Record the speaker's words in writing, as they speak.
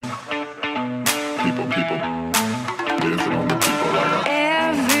people. Dancing on the people like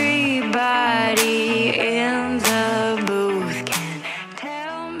Everybody in the booth can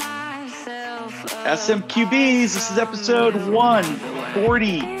tell myself. SMQBs, this is episode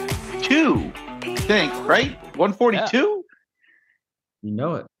 142, I think, right? 142? You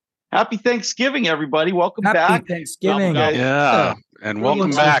know it. Happy Thanksgiving, everybody. Welcome Happy back. Thanksgiving. Yeah, and welcome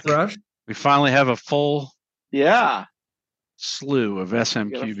Looks back. fresh. We finally have a full Yeah. slew of We got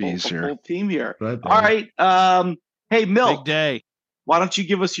SMQBs a here. full team here. Right there. All right. Hey, Mill, Big day. why don't you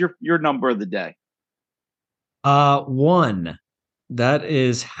give us your number of the day? One. That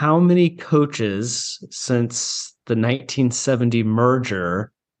is how many coaches since the 1970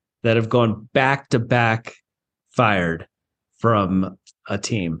 merger that have gone back to back fired from a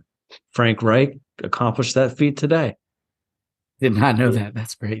team. Frank Reich accomplished that feat today. Did not know that.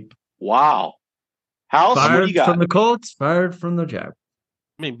 That's great. Wow. House, what do Fired you got? from the Colts, fired from the Jaguars.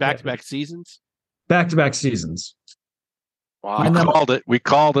 I mean, back-to-back seasons. Back-to-back seasons. Wow. We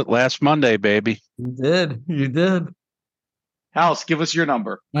called it last Monday, baby. You did. House, give us your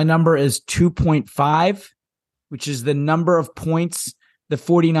number. My number is 2.5, which is the number of points the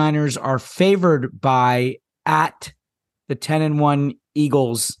 49ers are favored by at the 10-1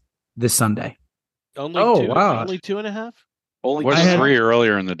 Eagles this Sunday. Only Oh, two. wow. Only 2.5. Only Was I had- 3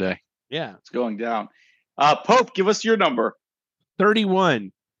 earlier in the day. Yeah, It's going down. Pope, give us your number.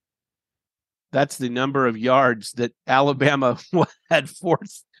 31. That's the number of yards that Alabama had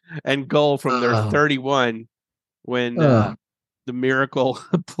fourth and goal from their 31 when the miracle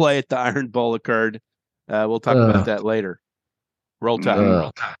play at the Iron Bowl occurred. We'll talk about that later. Roll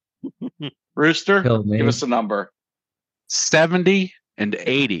Tide. Rooster, Killed me. give us a number. 70 and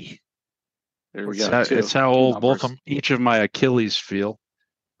 80. There we It's go. how, two. it's how Two old numbers. each of my Achilles feel.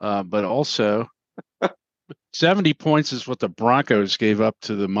 But also, 70 points is what the Broncos gave up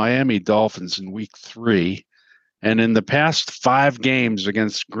to the Miami Dolphins in week 3. And in the past 5 games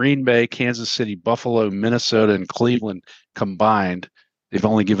against Green Bay, Kansas City, Buffalo, Minnesota, and Cleveland combined, they've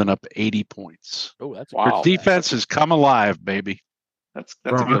only given up 80 points. Oh, that's Wow. Their defense has come alive, baby. That's a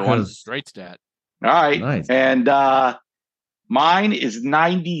good one. Broncos. great stat. All right. Nice. And mine is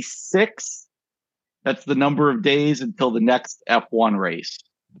 96. That's the number of days until the next F1 race.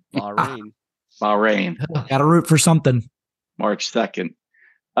 Bahrain. Bahrain, Got to root for something. March 2nd. Is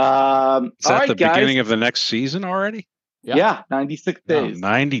All that right, the guys. beginning of the next season already? Yeah, 96 Oh, days.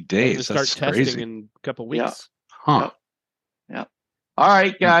 90 They days. just start That's testing crazy. in a couple Yeah. weeks. Huh. All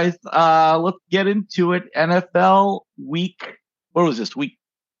right, guys. Let's get into it. NFL week. What was this? Week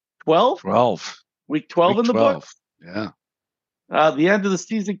 12? 12. Week 12 in the book. Yeah. The end of the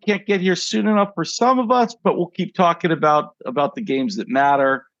season can't get here soon enough for some of us, but we'll keep talking about the games that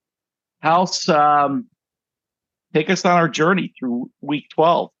matter. House, take us on our journey through week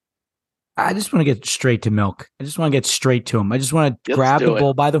 12. I just want to get straight to milk. I just want to get straight to him. I just want to Let's grab do the it.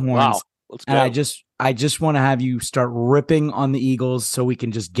 bull by the horns. Wow. Let's go. And I just want to have you start ripping on the Eagles so we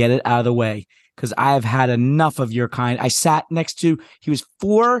can just get it out of the way. Because I have had enough of your kind. I sat next to,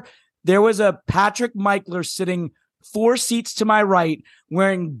 there was a Patrick Michler sitting 4 seats to my right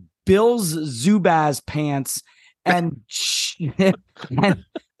wearing Bill's Zubaz pants and You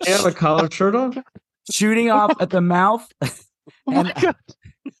have a collared shirt on? shooting off at the mouth. Oh my God.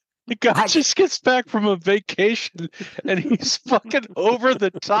 The guy just gets back from a vacation and he's fucking over the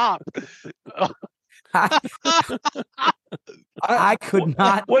top. I could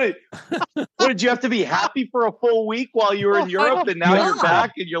not. What did you have to be happy for a full week while you were in Europe, and now you're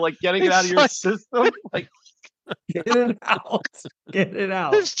back and you're like getting it out of your system? Like, Get it out. Get it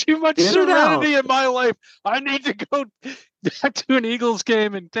out. There's too much Get it serenity in my life. I need to go back to an Eagles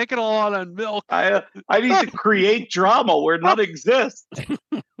game and take it all out on milk. I need to create drama where none exists.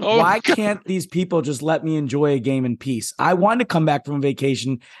 Oh, Why God. can't these people just let me enjoy a game in peace? I wanted to come back from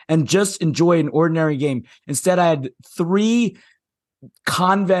vacation and just enjoy an ordinary game. Instead, I had 3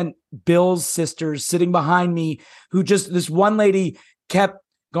 convent Bill's sisters sitting behind me who this one lady kept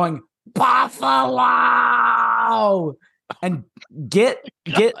going, Buffalo! And get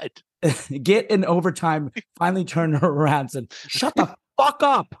in overtime, finally turned her around and said, shut the fuck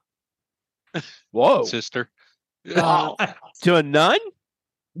up. Whoa. Sister. Wow. To a nun?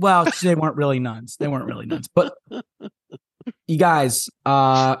 Well, they weren't really nuns. But you guys,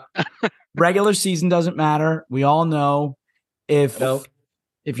 regular season doesn't matter. We all know if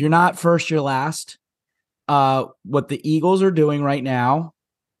you're not first, you're last. What the Eagles are doing right now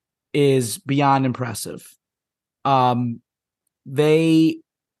is beyond impressive. They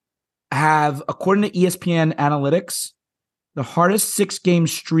have, according to ESPN analytics, the hardest 6-game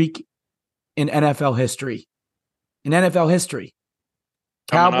streak in NFL history. Coming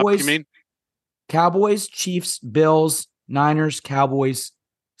up, Cowboys, you mean? Cowboys, Chiefs, Bills, Niners, Cowboys,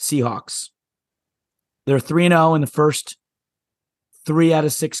 Seahawks. They're 3-0 in the first 3 out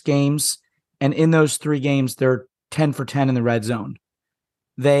of 6 games. And in those 3 games, they're 10 for 10 in the red zone.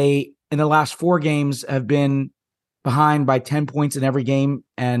 They, in the last 4 games, have been behind by 10 points in every game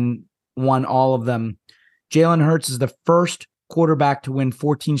and won all of them. Jalen Hurts is the first quarterback to win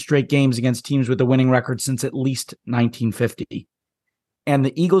 14 straight games against teams with a winning record since at least 1950. And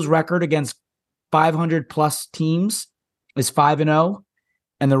the Eagles' record against 500-plus teams is 5-0,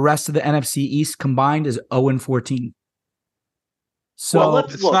 and the rest of the NFC East combined is 0-14. So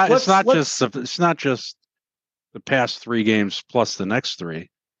it's not just the past 3 games plus the next 3.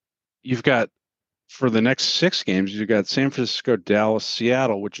 You've got, for the next 6 games, you've got San Francisco, Dallas,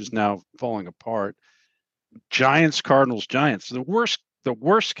 Seattle, which is now falling apart. Giants, Cardinals, Giants. The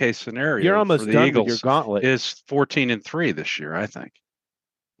worst case scenario You're almost for the done Eagles with your gauntlet. is 14-3 this year, I think.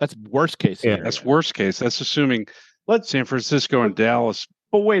 That's worst case scenario. That's worst case. That's assuming San Francisco and Dallas.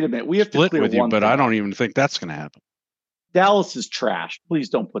 But wait a minute, we have to split clear with you, one but thing I up. don't even think that's going to happen. Dallas is trash. Please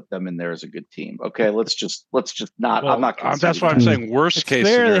don't put them in there as a good team. Okay, let's just not. Well, I'm not. That's why I'm saying worst It's case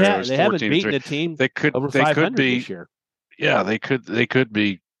fair. scenario is They haven't 14-3. beaten a team They could over they 500 could be this year. Yeah, they could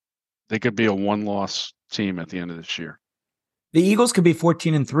be a 1-loss team at the end of this year. the Eagles could be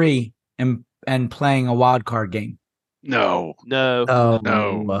 14-3 and playing a wild card game. No. No.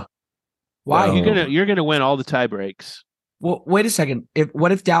 Why? No. You're gonna win all the tie breaks. Well, wait a second.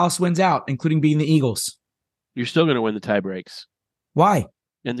 What if Dallas wins out, including beating the Eagles? You're still gonna win the tie breaks. Why?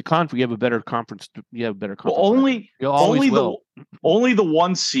 In the conference, you have a better conference. You have a better conference. Well, record. You always will. only the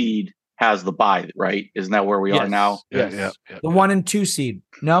 1 seed has the bye, right? Isn't that where we are now? Yes. Yeah. The 1 and 2 seed?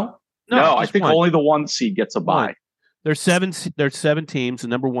 No. No, I just think one. only the 1 seed gets a bye. One. There's 7 teams. The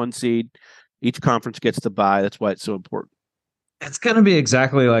number 1 seed, each conference gets the bye. That's why it's so important. It's going to be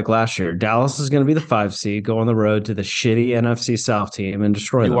exactly like last year. Dallas is going to be the 5 seed, go on the road to the shitty NFC South team and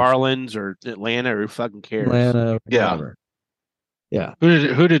destroy New them. Orleans or Atlanta or who fucking cares? Atlanta, Yeah. whatever. Yeah.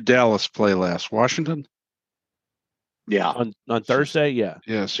 Who did Dallas play last? Washington? Yeah. On Thursday, yeah.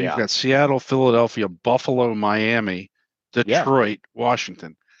 Yeah, so Yeah. you've got Seattle, Philadelphia, Buffalo, Miami, Detroit,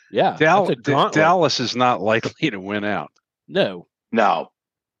 Washington. Yeah. That's a gauntlet. Dallas is not likely to win out. No. No.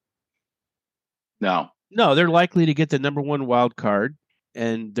 No, they're likely to get the number 1 wild card,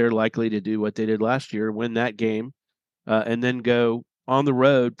 and they're likely to do what they did last year, win that game, and then go on the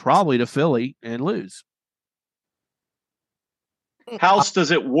road, probably to Philly, and lose. House,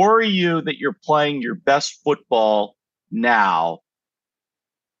 does it worry you that you're playing your best football now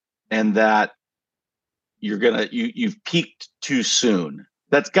and that you've peaked too soon?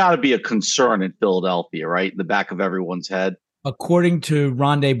 That's got to be a concern in Philadelphia, right? In the back of everyone's head. According to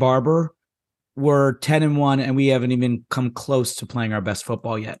Rondé Barber, we're 10-1 and we haven't even come close to playing our best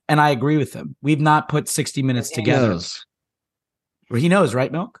football yet. And I agree with him. We've not put 60 minutes together. He knows,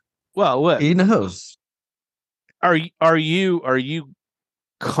 right, Milk? Well, what He knows. are you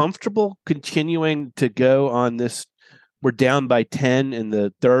comfortable continuing to go on this? We're down by 10 in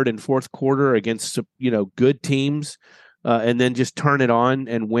the third and fourth quarter against good teams, and then just turn it on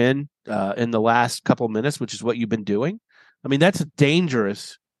and win in the last couple of minutes, which is what you've been doing. I mean, that's a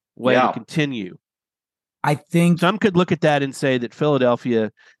dangerous way to continue. I think Some could look at that and say that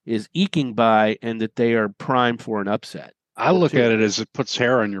Philadelphia is eking by and that they are primed for an upset. I look at it as it puts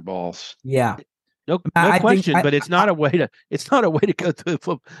hair on your balls. yeah. No I think- question, but it's not a way to go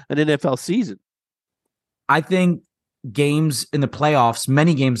through an NFL season. I think games in the playoffs,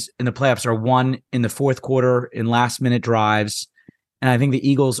 many games in the playoffs are won in the fourth quarter in last minute drives. And I think the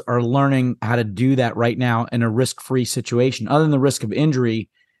Eagles are learning how to do that right now in a risk-free situation. Other than the risk of injury,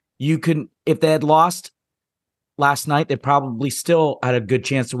 if they had lost last night, they probably still had a good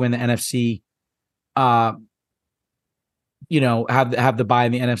chance to win the NFC. Have the bye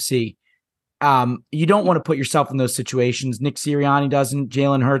in the NFC. You don't want to put yourself in those situations. Nick Sirianni doesn't.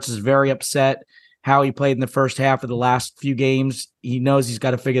 Jalen Hurts is very upset how he played in the first half of the last few games. He knows he's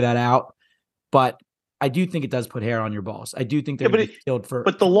got to figure that out. But I do think it does put hair on your balls. I do think they're going to be killed for.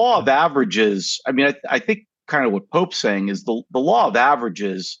 But the law of averages, I mean, I think kind of what Pope's saying is the law of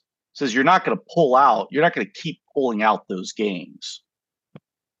averages says you're not going to pull out. You're not going to keep pulling out those games.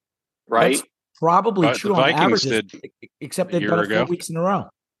 Right? That's probably But true the on Vikings averages, did except a they've year done it ago. 4 weeks in a row.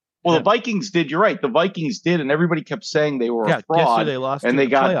 Well, the Vikings did. You're right. The Vikings did, and everybody kept saying they were a Guess who fraud, they lost and to they in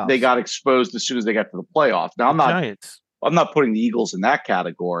the playoffs? they got exposed as soon as they got to the playoffs. Now, Giants. I'm not putting the Eagles in that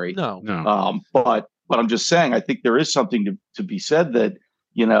category. No. But I'm just saying, I think there is something to be said that,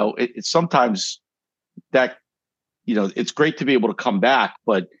 it's sometimes that, it's great to be able to come back,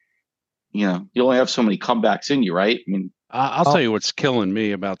 but, you only have so many comebacks in you, right? I mean, I'll tell you what's killing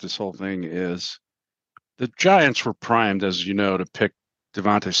me about this whole thing is the Giants were primed, as you know, to pick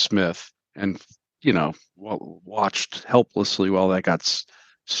Devontae Smith, and watched helplessly while that got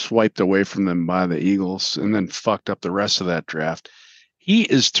swiped away from them by the Eagles, and then fucked up the rest of that draft. He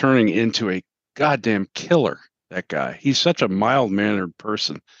is turning into a goddamn killer. That guy. He's such a mild-mannered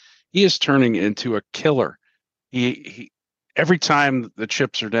person. He is turning into a killer. He every time the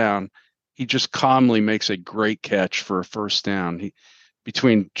chips are down, he just calmly makes a great catch for a first down.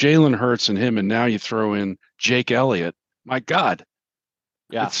 Between Jalen Hurts and him, and now you throw in Jake Elliott. My God.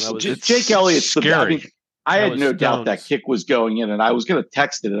 Yeah, Jake Elliott's scary. I had no doubt that kick was going in, and I was going to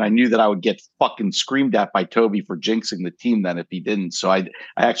text it, and I knew that I would get fucking screamed at by Toby for jinxing the team then if he didn't. So I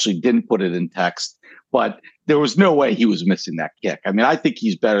actually didn't put it in text, but there was no way he was missing that kick. I mean, I think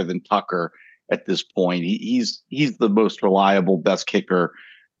he's better than Tucker at this point. He's the most reliable, best kicker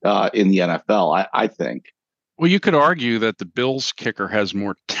in the NFL, I think. Well, you could argue that the Bills kicker has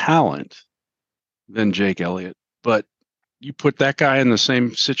more talent than Jake Elliott, but you put that guy in the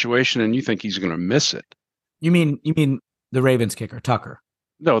same situation and you think he's going to miss it. You mean the Ravens kicker, Tucker?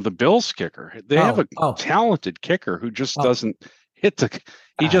 No, the Bills kicker. They have a talented kicker who just doesn't hit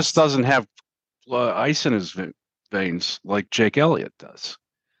he just doesn't have ice in his veins like Jake Elliott does.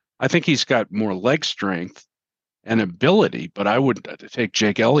 I think he's got more leg strength and ability, but I would take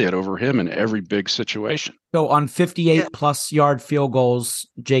Jake Elliott over him in every big situation. So on 58 plus yard field goals,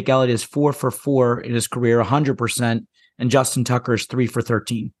 Jake Elliott is 4 for 4 in his career, 100%, and Justin Tucker is 3 for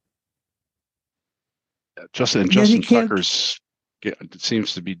 13. Justin Tucker's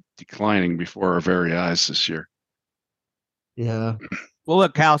seems to be declining before our very eyes this year. Yeah. Well,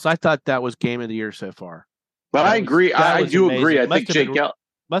 look, House, I thought that was game of the year so far. But I agree. I do agree. I think Jake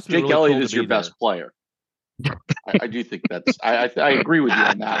Elliott is your best player. I do think that's. I agree with you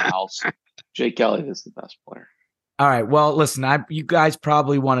on that, House. Jake Elliott is the best player. All right. Well, listen, you guys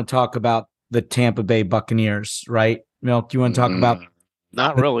probably want to talk about the Tampa Bay Buccaneers, right? Milk, do you want to talk about?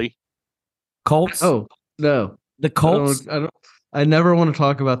 Not really. Colts? Oh, no. The Colts? I never want to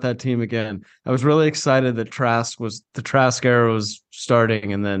talk about that team again. I was really excited that the Trask era was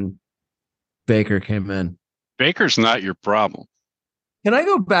starting, and then Baker came in. Baker's not your problem. Can I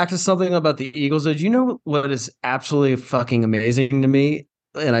go back to something about the Eagles? Did you know what is absolutely fucking amazing to me?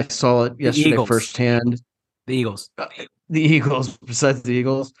 And I saw it yesterday firsthand. The Eagles. The Eagles, besides the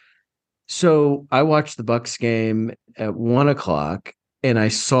Eagles. So I watched the Bucs game at 1:00, and I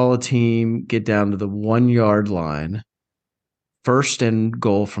saw a team get down to the 1 yard line, first and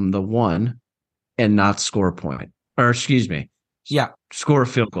goal from the 1, and not score a point. Or excuse me. Yeah. Score a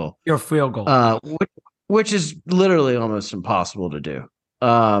field goal. Your field goal. Which is literally almost impossible to do.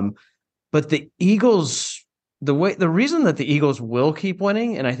 But the Eagles, the reason that the Eagles will keep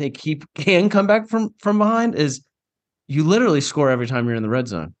winning, and I think can come back from behind, is you literally score every time you're in the red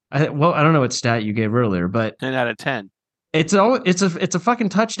zone. I don't know what stat you gave earlier, but 10 out of 10. It's a fucking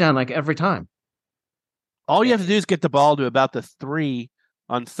touchdown like every time. All you have to do is get the ball to about the 3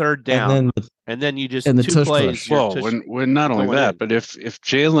 on third down, and then you just and the 2 plays. Well, when not only that, but if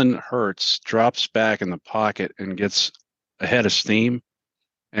Jalen Hurts drops back in the pocket and gets ahead of steam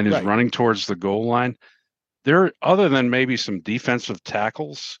and is running towards the goal line, other than maybe some defensive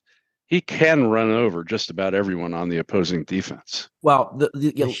tackles, he can run over just about everyone on the opposing defense. Well,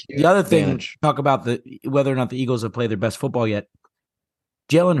 the other thing, talk about whether or not the Eagles have played their best football yet.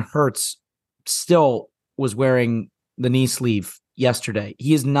 Jalen Hurts still was wearing the knee sleeve yesterday.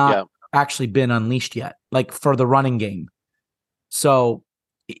 He has not actually been unleashed yet, like for the running game. So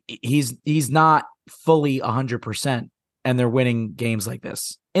he's not fully 100%, and they're winning games like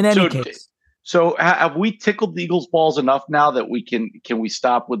this. In any case. So have we tickled the Eagles' balls enough now that we can we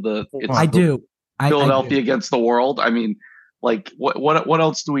stop with the? Philadelphia against the world. I mean, like what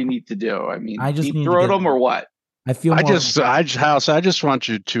else do we need to do? I mean, I just deep throat them or what? I just want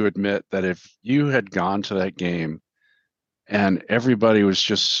you to admit that if you had gone to that game and everybody was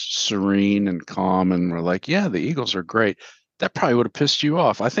just serene and calm and were like, yeah, the Eagles are great, that probably would have pissed you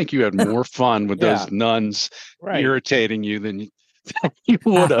off. I think you had more fun with those nuns irritating you than you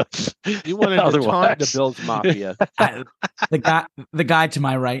would have. You wanted to taunt the Bills Mafia. The guy to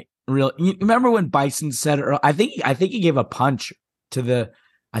my right, you remember when Bison said, I think he gave a punch to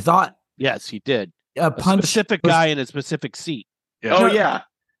yes, he did. A specific guy in a specific seat. Yeah. Oh yeah,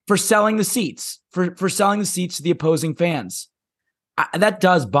 for selling the seats for selling the seats to the opposing fans. That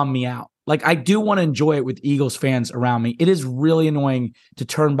does bum me out. Like, I do want to enjoy it with Eagles fans around me. It is really annoying to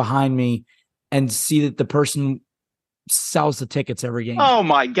turn behind me and see that the person sells the tickets every game. Oh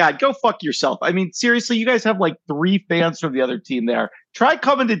my God, go fuck yourself. I mean, seriously, you guys have like 3 fans from the other team there. Try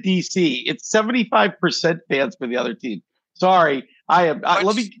coming to DC. It's 75% fans for the other team. Sorry.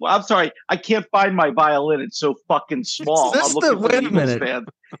 I'm sorry. I can't find my violin. It's so fucking small. I'm looking for the Eagles fans.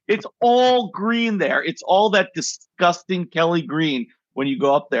 It's all green there. It's all that disgusting Kelly green when you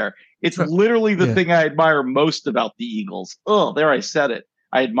go up there. It's literally the thing I admire most about the Eagles. Oh, there I said it.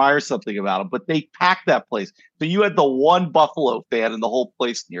 I admire something about them, but they packed that place. So you had the one Buffalo fan in the whole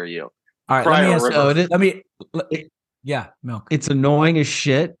place near you. All right, Milk. It's annoying as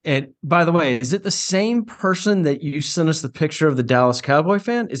shit. And by the way, is it the same person that you sent us the picture of the Dallas Cowboy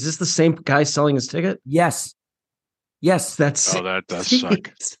fan? Is this the same guy selling his ticket? Yes. That does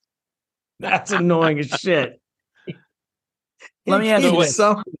suck. That's annoying as shit. Let me ask you this.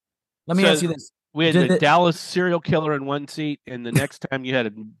 Let me ask you this. We had the Dallas serial killer in one seat, and the next time you had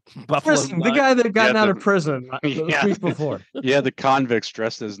a Buffalo. The guy that got out of prison the week before. Yeah, the convicts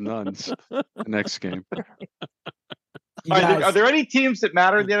dressed as nuns. The next game. Are there any teams that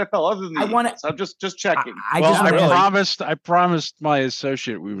matter in the NFL other than the Eagles? I'm just checking. I promised my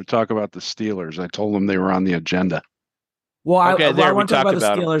associate we would talk about the Steelers. I told him they were on the agenda. Well, I want to talk about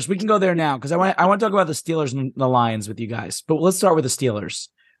the Steelers. We can go there now because I want to talk about the Steelers and the Lions with you guys. But let's start with the Steelers.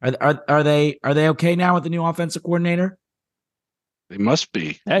 Are they okay now with the new offensive coordinator? They must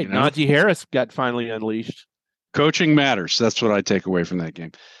be. Hey, Najee Harris got finally unleashed. Coaching matters. That's what I take away from that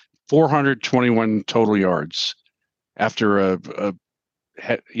game. 421 total yards after a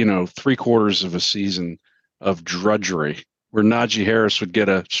 3/4 of a season of drudgery, where Najee Harris would get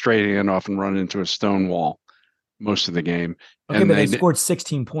a straight handoff and run into a stone wall most of the game. Okay, but they scored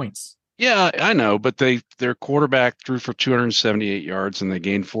 16 points. Yeah, I know, but their quarterback threw for 278 yards and they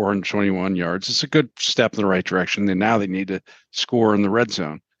gained 421 yards. It's a good step in the right direction. And now they need to score in the red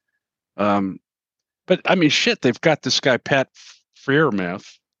zone. But I mean, shit, they've got this guy Pat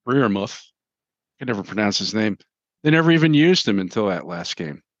Freiermuth. I can never pronounce his name. They never even used him until that last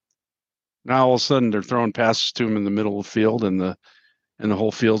game. Now all of a sudden they're throwing passes to him in the middle of the field and the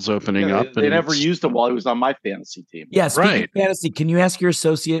whole field's opening up. They never used him while he was on my fantasy team. Yeah, speaking of fantasy, can you ask your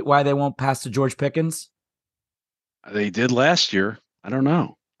associate why they won't pass to George Pickens? They did last year. I don't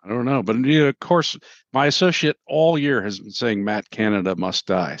know. But of course, my associate all year has been saying Matt Canada must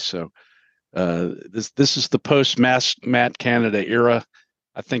die. So this is the post Matt Canada era.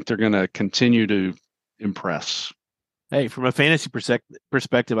 I think they're going to continue to impress. Hey, from a fantasy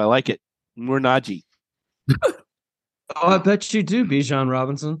perspective, I like it. We're Najee. Oh, I bet you do, Bijan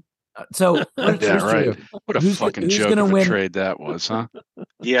Robinson. So yeah, right. What a fucking joke of a trade that was, huh?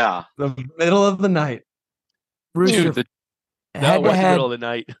 Yeah, the middle of the night. Rooster, that was the middle of the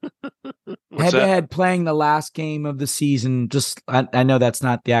night. Head playing the last game of the season. Just I know that's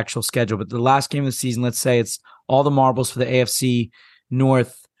not the actual schedule, but the last game of the season. Let's say it's all the marbles for the AFC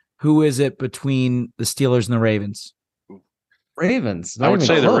North. Who is it between the Steelers and the Ravens? Ravens. I would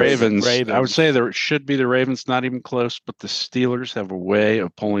say the Ravens. I would say there should be the Ravens, not even close, but the Steelers have a way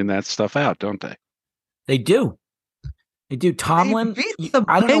of pulling that stuff out, don't they? They do. Tomlin.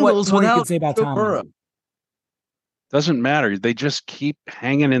 I don't know what more you can say about Tomlin. Doesn't matter. They just keep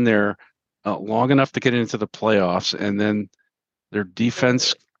hanging in there long enough to get into the playoffs, and then their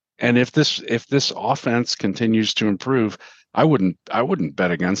defense. And if this offense continues to improve, I wouldn't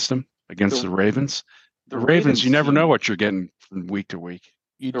bet against them, against the Ravens. The Ravens, you never know what you're getting from week to week.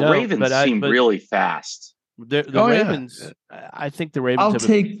 The Ravens seem really fast. The Ravens, I think the Ravens have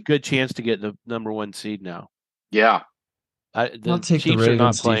a good chance to get the number one seed now. Yeah. I'll take the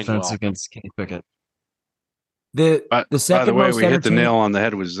Ravens defense against Kenny Pickett. The second by the way, most we hit the nail on the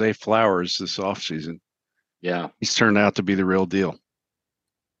head with Zay Flowers this offseason. Yeah. He's turned out to be the real deal.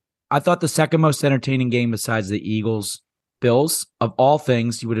 I thought the second most entertaining game besides the Eagles-Bills, of all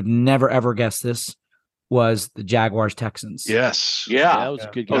things, you would have never, ever guessed this, was the Jaguars-Texans. Yes. Yeah. That was a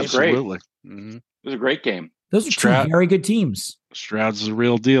good game. That was great. Absolutely. Mm-hmm. It was a great game. Those are two very good teams. Stroud's the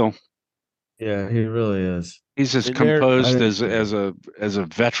real deal. Yeah, he really is. He's as composed as a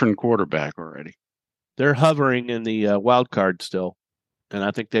veteran quarterback already. They're hovering in the wild card still, and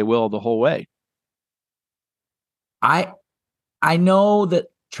I think they will the whole way. I know that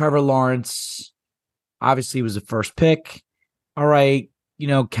Trevor Lawrence obviously was the first pick. All right,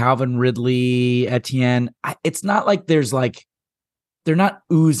 Calvin Ridley, Etienne. It's not like they're not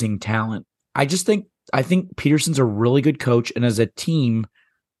oozing talent. I think Peterson's a really good coach, and as a team,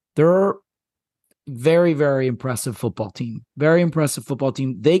 they're very, very impressive football team. Very impressive football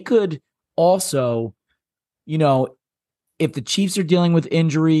team. They could also, if the Chiefs are dealing with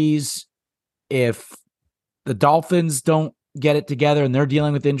injuries, if the Dolphins don't get it together and they're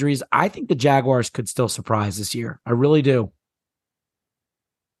dealing with injuries, I think the Jaguars could still surprise this year. I really do.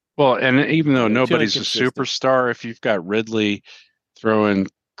 Well, and even though nobody's a superstar, if you've got Ridley throwing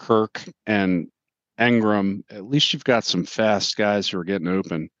Kirk and Engram, at least you've got some fast guys who are getting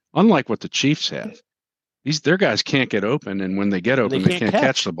open. Unlike what the Chiefs have, their guys can't get open, and when they get open, they can't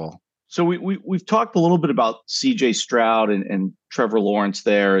catch the ball. So we've talked a little bit about C.J. Stroud and Trevor Lawrence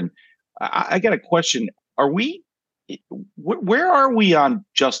there, and I got a question: where are we on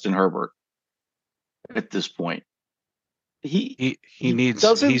Justin Herbert at this point? He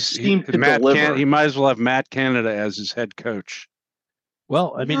doesn't seem to deliver. He might as well have Matt Canada as his head coach.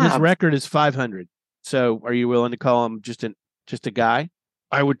 Well, I mean, his record is 500. So, are you willing to call him just a guy?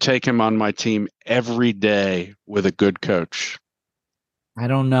 I would take him on my team every day with a good coach. I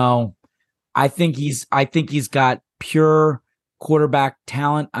don't know. I think he's got pure quarterback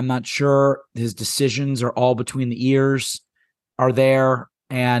talent. I'm not sure his decisions are all between the ears are there,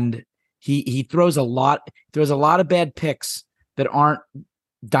 and he throws a lot of bad picks that aren't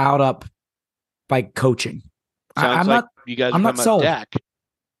dialed up by coaching. I'm not sold. Dak,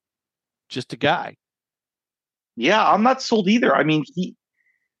 just a guy. Yeah, I'm not sold either. I mean,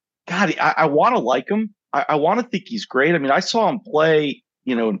 I want to like him. I want to think he's great. I mean, I saw him play,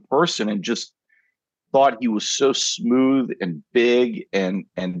 in person, and just thought he was so smooth and big and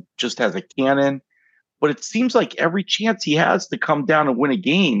just has a cannon. But it seems like every chance he has to come down and win a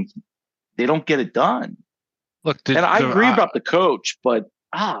game, they don't get it done. Look, I agree about the coach, but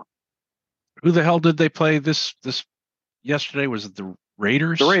who the hell did they play this yesterday? Was it the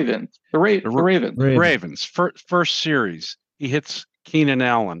Raiders? The Ravens. The Ravens. First series, he hits Keenan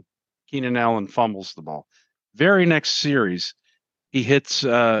Allen. Keenan Allen fumbles the ball. Very next series, he hits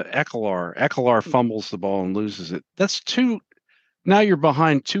Ekeler. Ekeler fumbles the ball and loses it. That's two. Now you're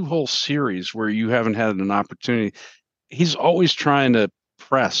behind two whole series where you haven't had an opportunity. He's always trying to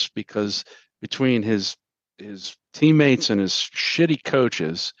press because between his teammates and his shitty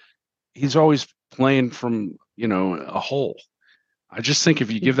coaches, he's always playing from a hole. I just think if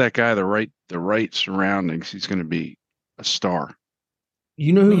you give that guy the right surroundings, he's going to be a star.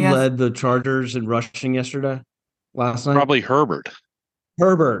 You know who led the Chargers in rushing last night? Probably Herbert.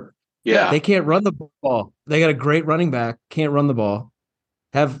 Yeah. They can't run the ball. They got a great running back, can't run the ball.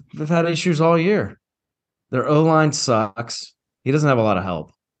 They've had issues all year. Their O-line sucks. He doesn't have a lot of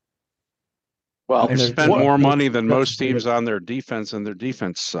help. Well, they spent more money than most teams on their defense, and their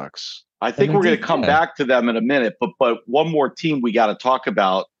defense sucks. I think we're going to come back to them in a minute, but one more team we got to talk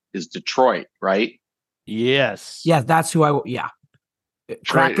about is Detroit, right? Yes. Yeah, that's who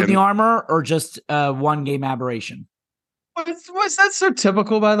crack in the armor or just one game aberration? Was that so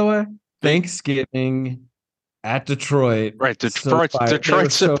typical, by the way? Thanksgiving at Detroit. Right.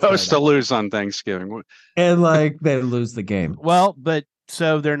 Detroit's supposed to lose on Thanksgiving. And they lose the game. Well, but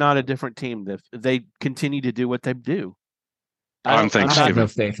so they're not a different team. They continue to do what they do. On Thanksgiving. I have no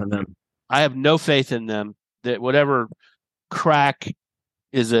faith in them. I have no faith in them that whatever crack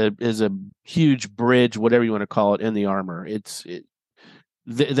is a huge bridge, whatever you want to call it, in the armor.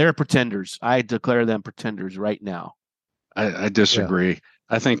 They're pretenders. I declare them pretenders right now. I disagree. Yeah.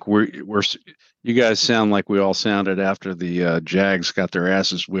 I think you guys sound like we all sounded after the Jags got their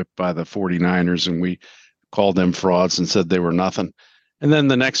asses whipped by the 49ers, and we called them frauds and said they were nothing. And then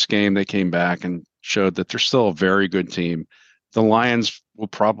the next game they came back and showed that they're still a very good team. The Lions will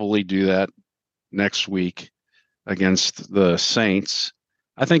probably do that next week against the Saints.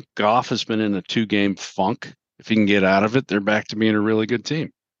 I think Goff has been in a 2-game funk. If he can get out of it, they're back to being a really good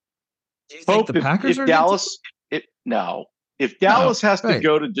team. Do you think the Packers are Dallas? If Dallas has to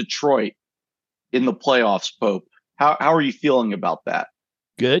go to Detroit in the playoffs, Pope, how are you feeling about that?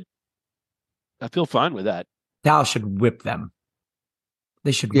 Good. I feel fine with that. Dallas should whip them.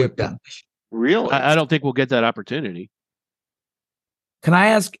 They should whip them. Really? I don't think we'll get that opportunity. Can I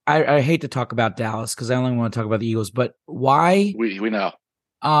ask? I hate to talk about Dallas because I only want to talk about the Eagles, but why? We know.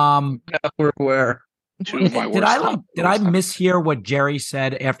 We're aware. Did I mishear what Jerry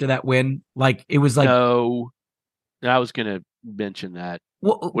said after that win? It was no. I was going to mention that.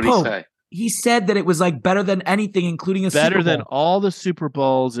 What did he say? He said that it was better than anything, including a Super Bowl. Better than all the Super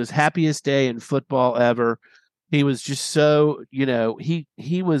Bowls, his happiest day in football ever. He was just so,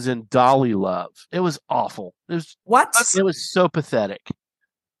 he was in Dolly love. It was awful. It was so pathetic.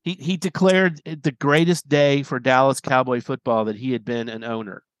 He declared it the greatest day for Dallas Cowboy football that he had been an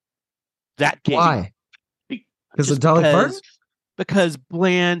owner. That game. Why? Because of Dolly Parton? Because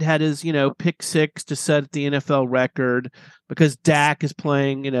Bland had his, pick six to set the NFL record. Because Dak is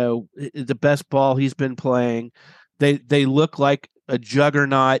playing, the best ball he's been playing. They look like a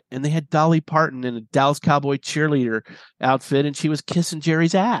juggernaut, and they had Dolly Parton in a Dallas Cowboy cheerleader outfit, and she was kissing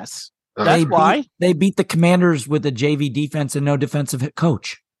Jerry's ass. That's why they beat the Commanders with a JV defense and no defensive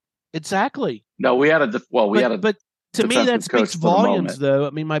coach. Exactly. No, we had a To me, that defensive coach speaks for the volumes, moment. though. I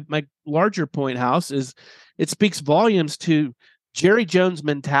mean, my larger point, House, is it speaks volumes to Jerry Jones'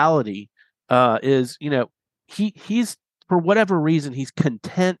 mentality. Is he's for whatever reason he's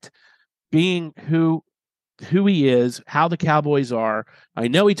content being who he is, how the Cowboys are. I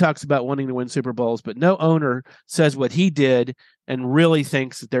know he talks about wanting to win Super Bowls, but no owner says what he did and really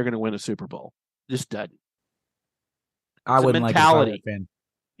thinks that they're going to win a Super Bowl. Just doesn't. I It's a wouldn't like it if I were a mentality. fan.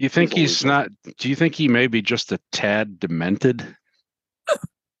 You think He's he's a loser. not? Do you think he may be just a tad demented?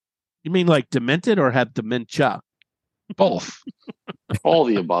 You mean like demented or have dementia? Both. All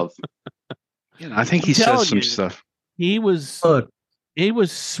the above. I think he telling says some you. stuff. He was Look,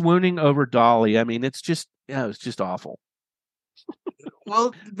 swooning over Dolly. I mean, it's just awful.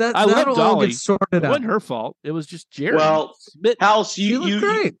 well, that I love that'll all Dolly. get sorted It out. wasn't her fault. It was just Jerry. Well, Smitten. House, She looked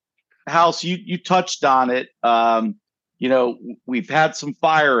great. House, you touched on it. We've had some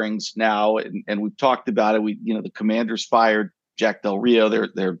firings now, and we've talked about it. The Commanders fired Jack Del Rio,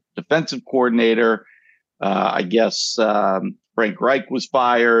 their defensive coordinator. I guess Frank Reich was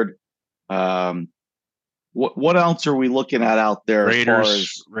fired. What else are we looking at out there? As far as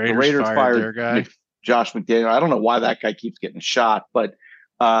the Raiders fired their guy. Josh McDaniel. I don't know why that guy keeps getting shot, but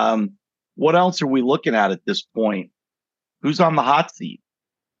what else are we looking at this point? Who's on the hot seat?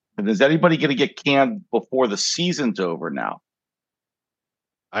 And is anybody going to get canned before the season's over now?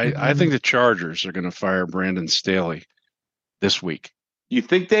 I think the Chargers are going to fire Brandon Staley this week. You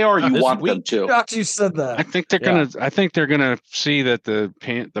think they are? Or you This want them week? to? Shocked you said I that. think they're gonna. I think they're gonna see that the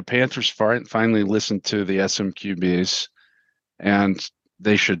Panthers finally listened to the SMQBs, and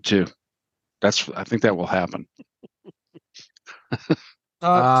they should too. I think that will happen.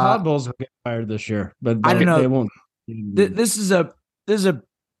 Todd Bowles will get fired this year, but I don't know. They won't. This is a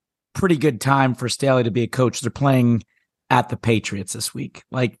pretty good time for Staley to be a coach. They're playing at the Patriots this week.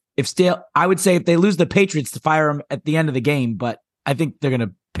 Like I would say if they lose the Patriots, to fire him at the end of the game, but I think they're going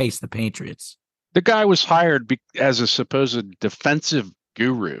to pace the Patriots. The guy was hired as a supposed defensive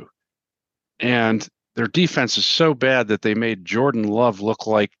guru, and their defense is so bad that they made Jordan Love look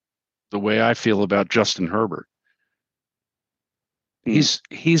like the way I feel about Justin Herbert. He's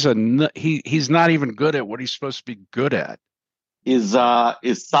not even good at what he's supposed to be good at. Is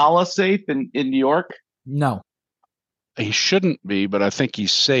Saleh safe in New York? No. He shouldn't be, but I think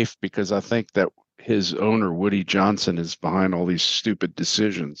he's safe because I think that his owner, Woody Johnson, is behind all these stupid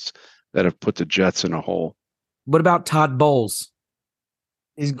decisions that have put the Jets in a hole. What about Todd Bowles?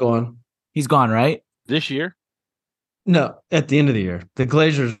 He's gone. He's gone, right? This year? No, at the end of the year, the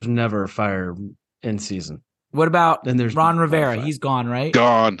Glazers never fire in season. What about Then there's Ron no Rivera? fire. He's gone, right?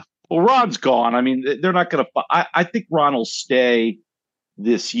 Gone. Well, Ron's gone. I mean, they're not going to. I think Ron will stay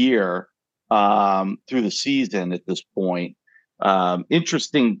this year through the season. At this point,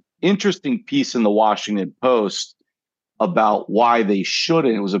 interesting piece in the Washington Post about why they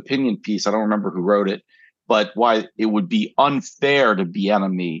shouldn't. It was an opinion piece. I don't remember who wrote it, but why it would be unfair to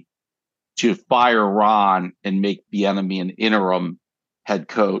Bieniemy to fire Ron and make Bieniemy an interim head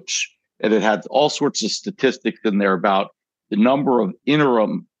coach. And it had all sorts of statistics in there about the number of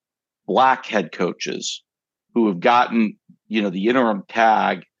interim black head coaches who have gotten, the interim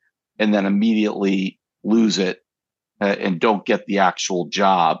tag and then immediately lose it and don't get the actual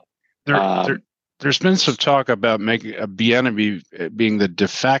job. There's been some talk about making Bieniemy being the de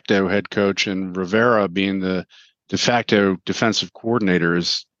facto head coach and Rivera being the de facto defensive coordinator.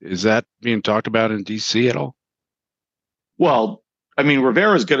 Is that being talked about in DC at all? Well, I mean,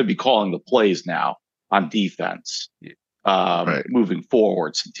 Rivera is going to be calling the plays now on defense moving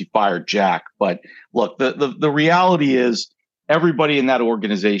forward since he fired Jack. But look, the reality is everybody in that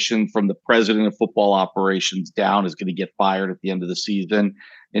organization, from the president of football operations down, is going to get fired at the end of the season.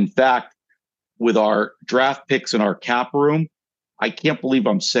 In fact, with our draft picks in our cap room, I can't believe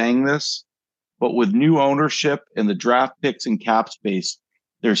I'm saying this, but with new ownership and the draft picks and cap space,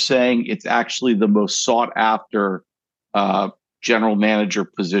 they're saying it's actually the most sought after general manager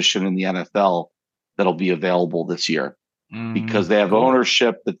position in the NFL that'll be available this year because they have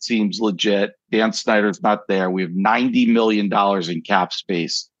ownership that seems legit. Dan Snyder's not there. We have $90 million in cap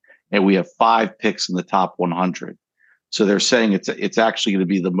space and we have 5 picks in the top 100. So they're saying it's actually going to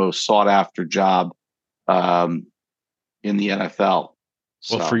be the most sought after job in the NFL.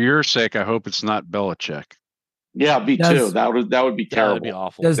 So, Well, for your sake, I hope it's not Belichick. yeah, me too. That would be That would terrible. be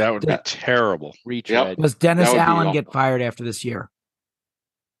awful. That would be terrible. Retread. Does Dennis That would be Allen awful. get fired after this year?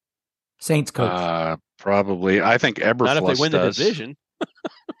 Saints coach. Probably. I think Eberflus Not if they win does. the division.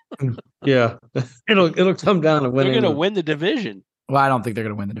 Yeah, it'll come down to They're winning. going to win the division. Well, I don't think they're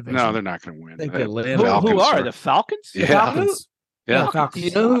going to win the division. No, they're not going to win. I think The Atlanta- Who Falcons are the Falcons? Yeah. Falcons. Yeah. Falcons.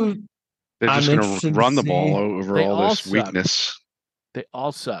 You know who They're I'm just going interested to to run the see- ball over They all all this suck. weakness. They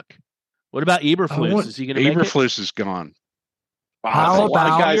all suck. What about Eberflus? want- Is he going to make it Eberflus is gone. Wow, How there's a lot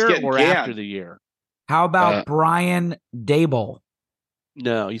of about- guys year getting or canned. after the year? How about Uh, Brian Dable?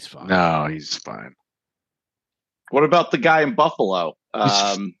 No, he's fine. No, he's fine. What about the guy in Buffalo?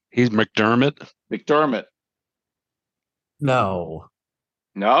 He's McDermott. McDermott. No,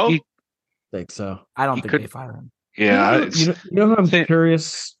 No? He- think so. I don't He think could- they fire him. Yeah, you know who I'm Say-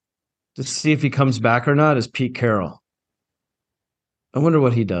 curious to see if he comes back or not is Pete Carroll. I wonder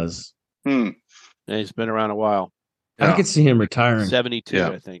what he does. Yeah, he's been around a while. I could see him retiring. 72, Yeah.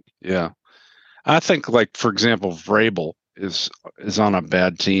 I think. Yeah. I think, like, for example, Vrabel is on a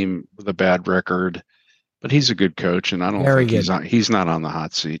bad team with a bad record, but he's a good coach, and I don't Very think he's not on the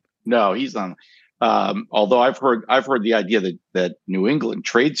hot seat. No, he's on. Although I've heard the idea that New England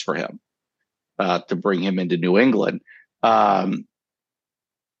trades for him to bring him into New England.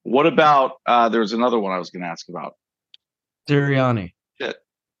 What about there's another one I was going to ask about. Sirianni. Shit.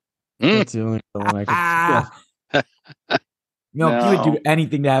 That's the only other one I can. You No. would do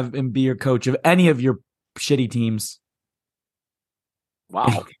anything to have him be your coach of any of your shitty teams,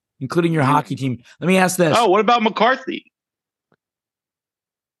 Wow. including your hockey team. Let me ask this. Oh, what about McCarthy?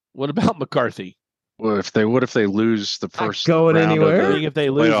 What about McCarthy? Well, if they lose the first going round anywhere? of I the think if they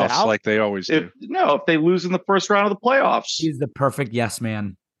lose playoffs, out, like they always do. If they lose in the first round of the playoffs. He's the perfect yes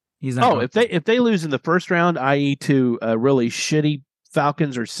man. He's not. oh, going if they lose in the first round, i.e., to really shitty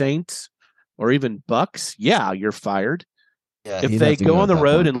Falcons or Saints or even Bucks, yeah, you're fired. Yeah, If they go on the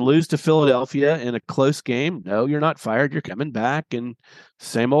road and lose to Philadelphia in a close game, no, you're not fired. You're coming back and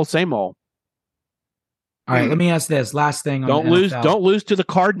same old, same old. All right, let me ask this last thing. On Don't the lose. NFL. Don't lose to the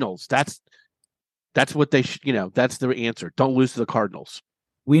Cardinals. That's what they should. That's the answer. Don't lose to the Cardinals.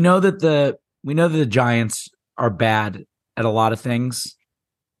 We know that the Giants are bad at a lot of things,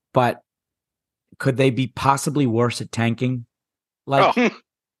 but could they be possibly worse at tanking? Like, Oh.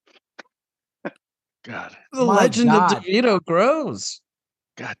 God, the My legend God. of DeVito grows.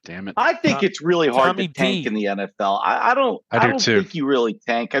 God damn it! I think it's really hard Tommy to tank D. in the NFL. I don't I do don't too. think you really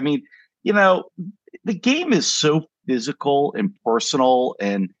tank. I mean, the game is so physical and personal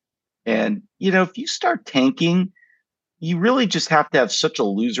and if you start tanking, you really just have to have such a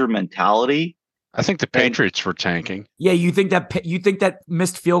loser mentality. I think the Patriots were tanking. yeah, you think that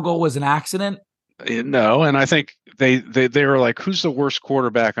missed field goal was an accident? No, and I think they were like, "Who's the worst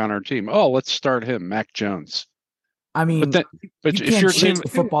quarterback on our team?" Oh, let's start him, Mac Jones. I mean, But you if can't you're a change team, the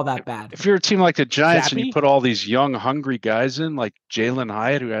football that bad. if you're a team like the Giants and you Zappy? put all these young, hungry guys in, like Jalen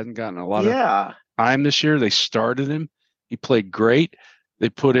Hyatt, who hasn't gotten a lot of Yeah. time this year, they started him. He played great. They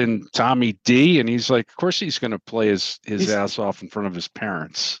put in Tommy D, and he's like, of course he's going to play his ass off in front of his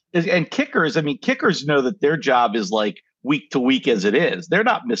parents. And kickers know that their job is like week to week as it is. They're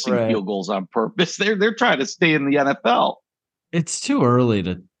not missing Right. field goals on purpose. They're trying to stay in the NFL. It's too early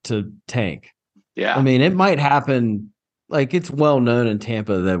to tank. Yeah. I mean, it might happen. Like, it's well known in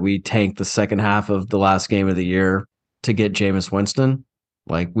Tampa that we tanked the second half of the last game of the year to get Jameis Winston.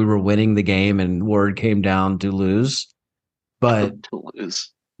 Like, we were winning the game and word came down to lose. But, to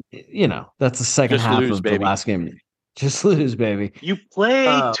lose. that's the second Just half lose, of baby. the last game. Just lose, baby. You play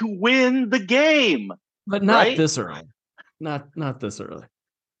Uh, to win the game. But not Right? this early. Not this early.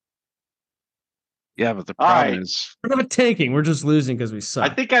 Yeah, but the All problem right. is, We're not tanking. We're just losing because we I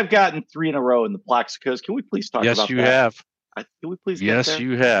suck. think I've gotten 3 in a row in the Plaxicos. Can we please talk yes, about you that? have. Can we please get Yes, there?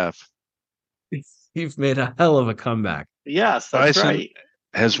 you have. You've made a hell of a comeback. Yes, that's Tyson right.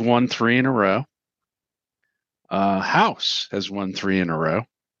 has won 3 in a row. House has won 3 in a row.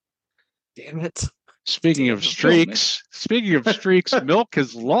 Damn it. Speaking of streaks, Milk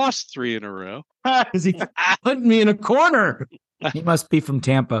has lost 3 in a row. Because he put me in a corner. He must be from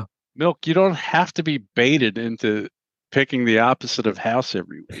Tampa. Milk, you don't have to be baited into picking the opposite of House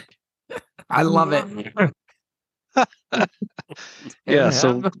every week. I love it. Yeah,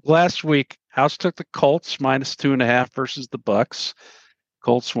 so last week, House took the Colts minus 2.5 versus the Bucks.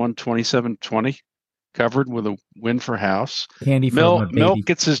 Colts won 27-20, covered with a win for House. Candy for my baby. Milk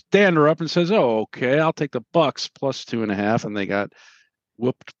gets his dander up and says, "Oh, okay, I'll take the Bucks plus 2.5," and they got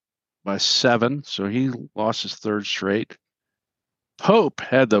whooped by 7, so he lost his 3rd straight. Pope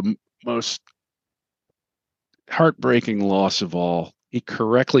had the most heartbreaking loss of all. He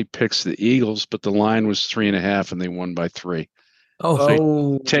correctly picks the Eagles, but the line was 3.5, and they won by 3.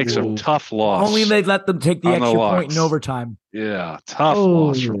 Oh, Takes a tough loss. only they let them take the on the extra point Locks. in overtime. Yeah, tough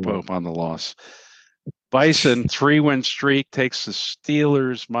loss for Oh. Pope on the loss. Bison 3-win streak takes the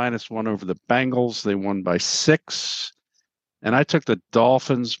Steelers -1 over the Bengals. They won by 6. And I took the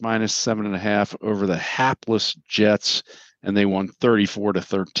Dolphins -7.5 over the hapless Jets, and they won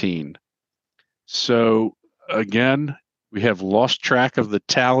 34-13. So again, we have lost track of the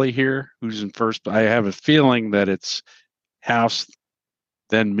tally here. Who's in first? I have a feeling that it's House,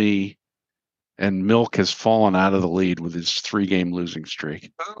 then me, and Milk has fallen out of the lead with his 3-game losing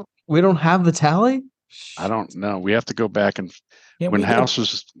streak. We don't have the tally? I don't know. We have to go back and Can't when we House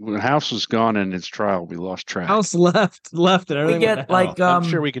was gone in its trial, we lost track. House left, and we everything. get went to like hell. I'm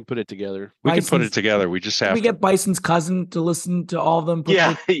sure we can put it together. We can put Bison's- it together. We just have Can we to. get Bison's cousin to listen to all of them? Put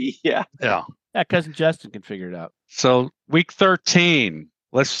Yeah, the- yeah. Yeah. Yeah, cousin Justin can figure it out. So week 13.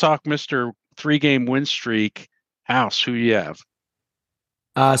 Let's talk Mr. 3-game win streak. House, who you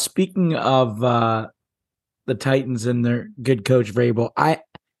have? Speaking of the Titans and their good coach Vrabel,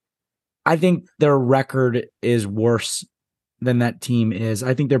 I think their record is worse than that team is.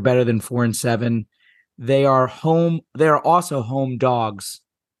 I think they're better than 4-7. They are home. They are also home dogs,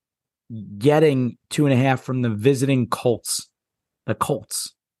 getting 2.5 from the visiting Colts. The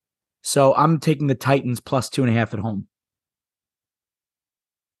Colts. So I'm taking the Titans plus 2.5 at home.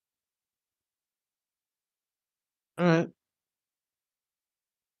 All right.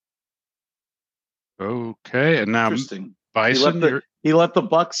 Okay, and now Interesting. Bison. He let the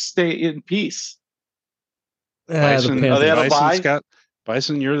Bucks stay in peace. Bison, the Panthers. they have a bye?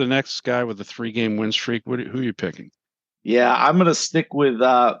 Bison, you're the next guy with a 3-game win streak. Who are you picking? Yeah, I'm going to stick with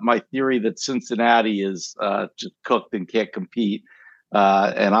my theory that Cincinnati is just cooked and can't compete.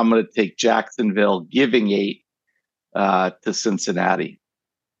 And I'm going to take Jacksonville giving 8 to Cincinnati.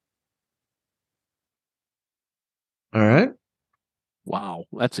 All right. Wow,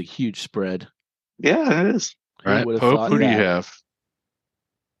 that's a huge spread. Yeah, it is. All right, would've Pope, thought who do you that? have?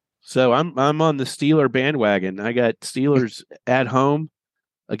 So I'm on the Steeler bandwagon. I got Steelers at home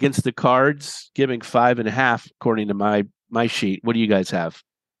against the Cards, giving 5.5 according to my sheet. What do you guys have?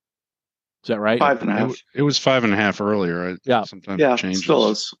 Is that right? 5.5. It was 5.5 earlier. Yeah. Sometimes Yeah, it changes. still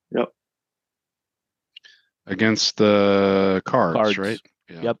is. Yep. Against the Cards, right?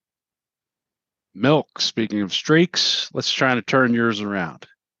 Yeah. Yep. Milk, speaking of streaks, let's try to turn yours around.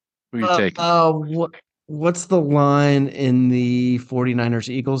 Who are you taking? What's the line in the 49ers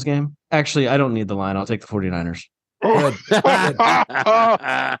Eagles game? Actually, I don't need the line. I'll take the 49ers. Good.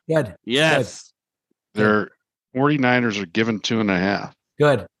 Good. Yes. Their 49ers are given 2.5.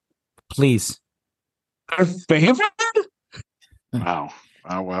 Good. Please. Our favorite? Wow.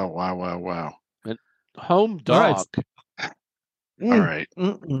 Wow. Home All right. dog. All right.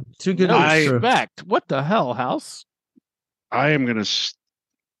 Too good No to be true. respect. What the hell, House? I am going to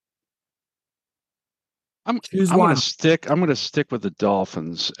Choose I'm one. going to stick with the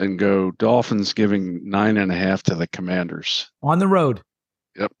Dolphins and go Dolphins giving 9.5 to the Commanders. On the road.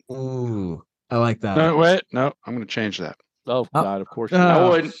 Ooh, I like that. No, wait, no, I'm going to change that. Oh, God, of course. I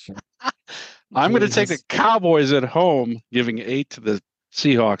Oh, wouldn't. I'm going to take the Jesus. Cowboys at home, giving 8 to the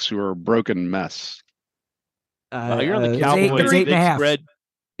Seahawks, who are a broken mess. You're on the It's Cowboys. eight- it's 8.5. Spread.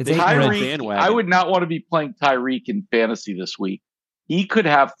 It's Big 8.5. red Tyreek, bandwagon. I would not want to be playing Tyreek in fantasy this week. He could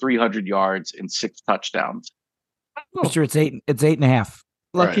have 300 yards and 6 touchdowns. Mister, it's 8. It's 8.5.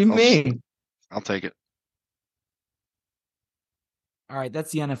 Lucky Right, me. I'll take it. All right,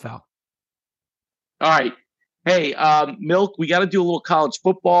 that's the NFL. All right. Hey, Milk, we got to do a little college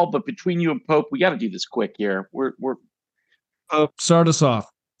football, but between you and Pope, we got to do this quick here. We're Start us off.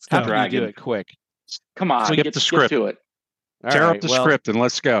 How Let's go. can you do Dragon. it quick? come on, Skip get the get script. to it. All Tear right, up the well, script and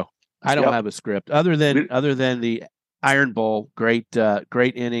let's go. I don't Yep. have a script other than the Iron Bowl. Great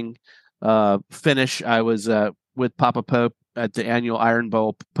inning finish. I was with Papa Pope at the annual Iron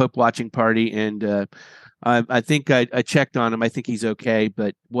Bowl Pope watching party, and I think I checked on him. I think he's okay,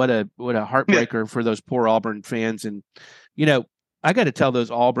 but what a heartbreaker for those poor Auburn fans. And I got to tell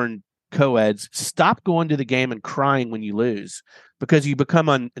those Auburn co-eds, stop going to the game and crying when you lose, because you become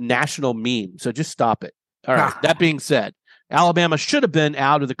a national meme. So just stop it. All right. That being said, Alabama should have been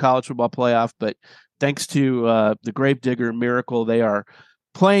out of the college football playoff, but thanks to the Gravedigger miracle, they are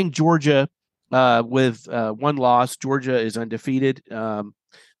playing Georgia with one loss. Georgia is undefeated.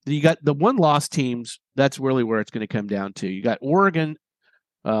 You got the one-loss teams. That's really where it's going to come down to. You got Oregon,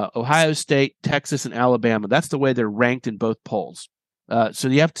 Ohio State, Texas, and Alabama. That's the way they're ranked in both polls. So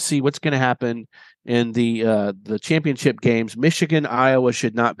you have to see what's going to happen in the championship games. Michigan, Iowa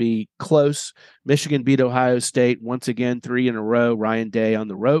should not be close. Michigan beat Ohio State once again, 3 in a row. Ryan Day on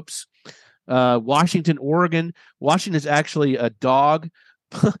the ropes. Washington, Oregon. Washington is actually a dog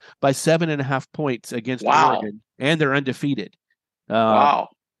by 7.5 points against Oregon, and they're undefeated. Wow.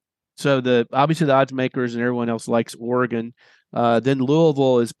 So obviously the odds makers and everyone else likes Oregon. Then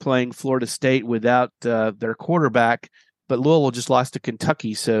Louisville is playing Florida State without their quarterback, but Louisville just lost to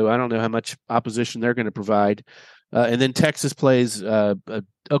Kentucky, so I don't know how much opposition they're going to provide. And then Texas plays a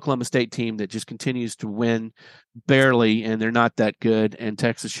Oklahoma State team that just continues to win barely, and they're not that good, and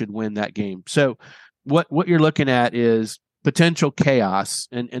Texas should win that game. So what you're looking at is potential chaos,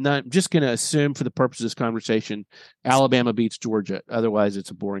 and I'm just going to assume for the purpose of this conversation, Alabama beats Georgia. Otherwise,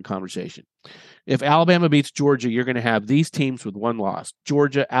 it's a boring conversation. If Alabama beats Georgia, you're going to have these teams with one loss.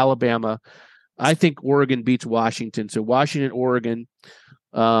 Georgia, Alabama. I think Oregon beats Washington. So Washington, Oregon,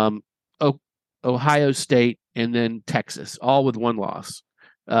 Ohio State, and then Texas, all with one loss.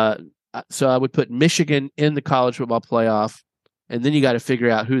 So I would put Michigan in the college football playoff, and then you got to figure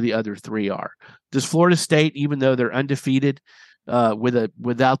out who the other three are. Does Florida State, even though they're undefeated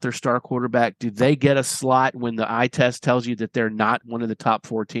without their star quarterback, do they get a slot when the eye test tells you that they're not one of the top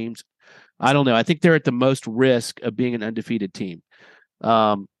 4 teams? I don't know. I think they're at the most risk of being an undefeated team.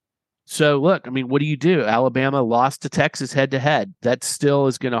 So look, I mean, what do you do? Alabama lost to Texas head-to-head. That still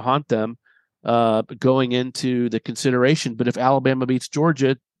is going to haunt them going into the consideration. But if Alabama beats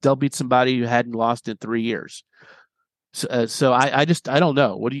Georgia, they'll beat somebody who hadn't lost in 3 years. So I don't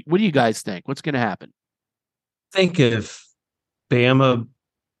know. What do you guys think? What's going to happen? Think if Bama,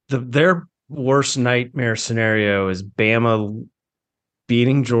 their worst nightmare scenario is Bama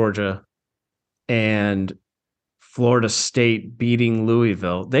beating Georgia and Florida State beating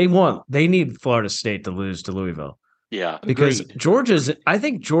Louisville. They need Florida State to lose to Louisville. Yeah, because agreed. I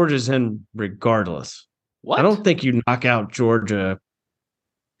think Georgia's in regardless. What? I don't think you knock out Georgia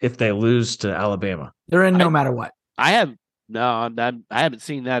if they lose to Alabama. They're in no matter what. I haven't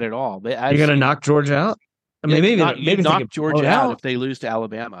seen that at all. You're going to knock Georgia out? I mean, maybe knock Georgia out if they lose to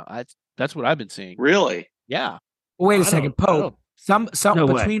Alabama. That's what I've been seeing. Really? Yeah. Wait a second, Pope. Some No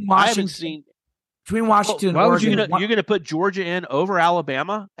between way. I haven't Washington, seen. between Washington and why would Oregon. You're going to put Georgia in over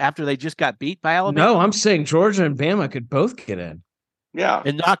Alabama after they just got beat by Alabama? No, I'm saying Georgia and Bama could both get in. Yeah.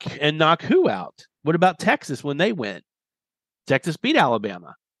 And knock who out? What about Texas when they win? Texas beat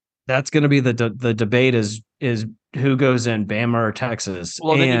Alabama. That's going to be the debate is who goes in, Bama or Texas,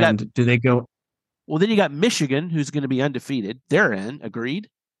 Well, then do they go? Well, then you got Michigan, who's going to be undefeated. They're in. Agreed.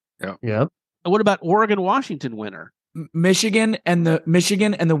 Yep. And what about Oregon Washington winner? Michigan and the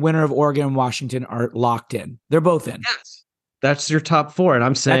winner of Oregon and Washington are locked in. They're both in. Yes. That's your top 4, and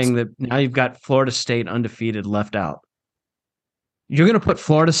I'm saying that now you've got Florida State undefeated left out. You're going to put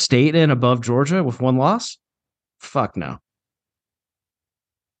Florida State in above Georgia with one loss? Fuck no.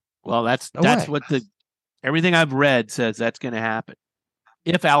 Well, that's way. what everything I've read says that's going to happen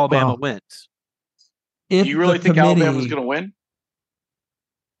if Alabama wins. Do you really think Alabama's going to win?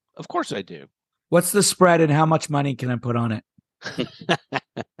 Of course I do. What's the spread and how much money can I put on it?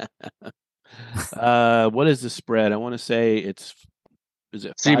 What is the spread? I want to say is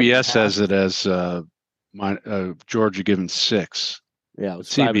it CBS has it as Georgia given 6. Yeah, it was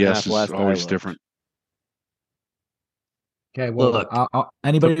CBS 5.5 is always different. Okay, well, Look,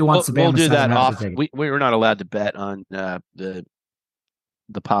 anybody who wants to we'll do that off. take it. We were not allowed to bet on the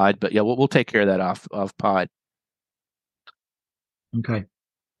pod, but yeah, we'll take care of that off pod. Okay.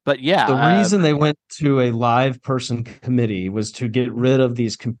 But yeah, the reason they went to a live person committee was to get rid of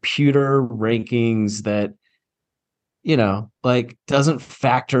these computer rankings that, doesn't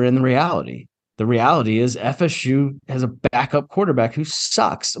factor in the reality. The reality is FSU has a backup quarterback who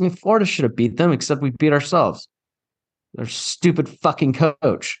sucks. I mean, Florida should have beat them, except we beat ourselves. Their stupid fucking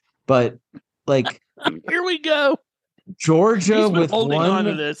coach. But here we go. Georgia He's been with holding on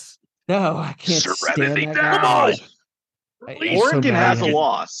to this. No, I can't stand that Come guy. on. Oregon has a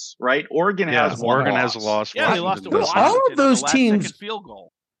loss, right? Oregon has a loss. Yeah, they lost to Well, Washington. all of those in the last teams- second field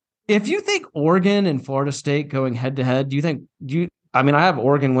goal. If you think Oregon and Florida State going head to head, I have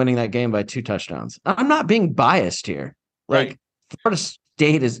Oregon winning that game by 2 touchdowns. I'm not being biased here. Right.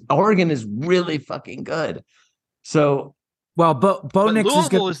 Oregon is really fucking good. So, Well, Bo But Nix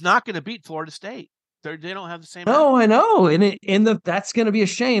Louisville is not going to beat Florida State. They don't have the same. no, I know. That's going to be a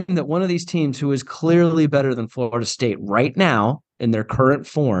shame that one of these teams who is clearly better than Florida State right now in their current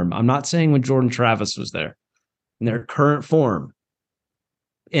form. I'm not saying when Jordan Travis was there, in their current form.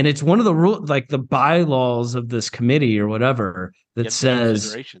 And it's one of the rules, like the bylaws of this committee or whatever, that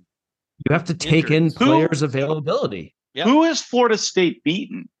says you have to take in players' availability. Yep. Who has Florida State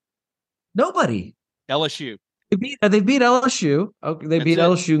beaten? Nobody. LSU. They beat LSU. Okay, they beat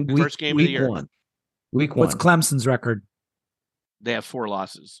LSU First game of the year. Week 1. What's Clemson's record? They have 4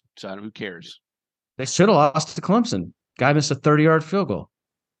 losses. So who cares? They should have lost to Clemson. Guy missed a 30-yard field goal.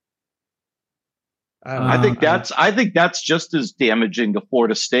 I think that's just as damaging to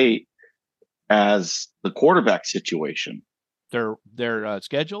Florida State as the quarterback situation. Their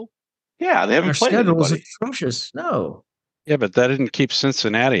schedule. Yeah, they haven't Their played schedule was anybody. atrocious. No. Yeah, but that didn't keep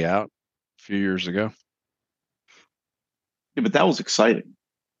Cincinnati out a few years ago. Yeah, but that was exciting.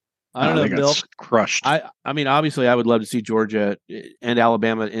 I don't know, They Bill. got crushed. I mean, obviously, I would love to see Georgia and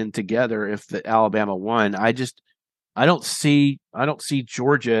Alabama in together if the Alabama won. I don't see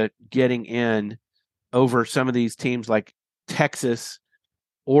Georgia getting in over some of these teams like Texas,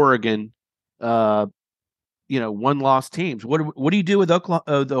 Oregon, one-loss teams. What do you do with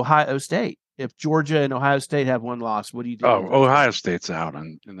Ohio State? If Georgia and Ohio State have one loss, what do you do? Oh, Ohio State's out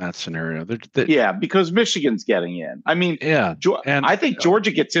in that scenario. Yeah, because Michigan's getting in. I mean, Yeah, and I think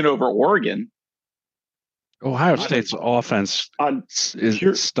Georgia gets in over Oregon. Ohio State's offense On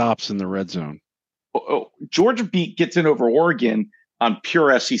stops in the red zone. Georgia gets in over Oregon on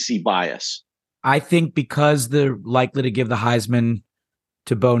pure SEC bias. I think because they're likely to give the Heisman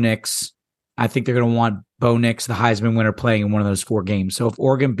to Bo Nix, I think they're going to want Bo Nix, the Heisman winner, playing in one of those 4 games. So if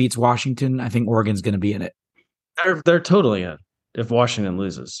Oregon beats Washington, I think Oregon's going to be in it. They're totally in if Washington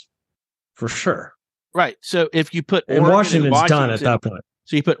loses, for sure. Right. So if you put And Washington's done at that point.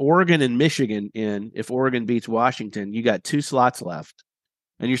 So you put Oregon and Michigan in. If Oregon beats Washington, you got 2 slots left.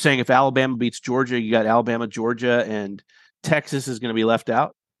 And you're saying if Alabama beats Georgia, you got Alabama, Georgia, and Texas is going to be left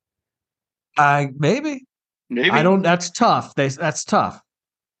out? Maybe. I don't. That's tough. That's tough.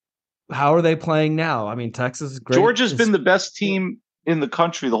 How are they playing now? I mean, Texas is great. Georgia's been the best team in the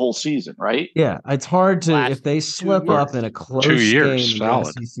country the whole season, right? Yeah, it's hard to if they slip up in a close 2 years, game.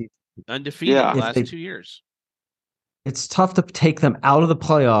 solid. Undefeated the last 2 years. It's tough to take them out of the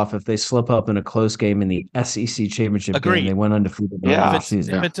playoff if they slip up in a close game in the SEC championship game. They went undefeated in the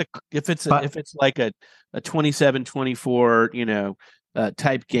season. If it's like a 27-24,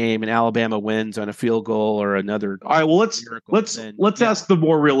 type game and Alabama wins on a field goal or another. All right, well let's ask the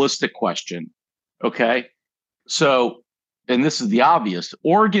more realistic question. Okay. So, and this is the obvious.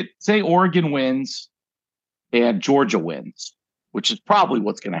 Oregon wins and Georgia wins, which is probably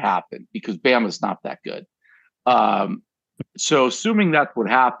what's going to happen because Bama's not that good. So assuming that's what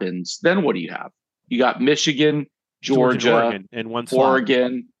happens, then what do you have? You got Michigan, Georgia, Oregon, and one slot.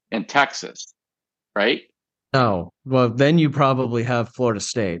 Oregon, and Texas, right? No. Well, then you probably have Florida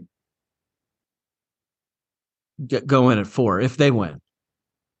State go in at 4 if they win.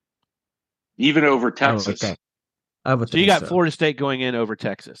 Even over Texas. Okay. So you got Florida State going in over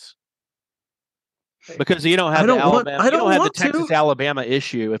Texas. Because you don't have the Texas-Alabama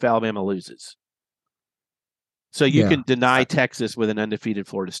issue if Alabama loses. So you can deny Texas with an undefeated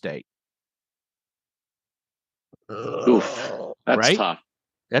Florida State. Oof. That's tough.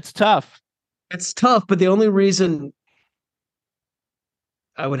 That's tough. It's tough, but the only reason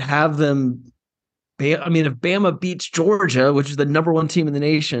I would have them, if Bama beats Georgia, which is the number 1 team in the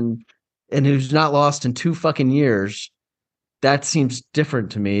nation, and who's not lost in 2 fucking years, that seems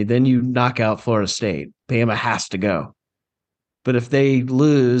different to me. Then you knock out Florida State. Bama has to go. But if they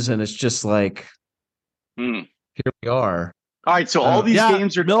lose and it's just like, here we are. All right, so all these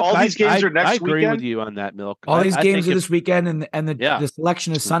games are Milk, next weekend. I agree with you on that, Milk. All these games are this weekend, and the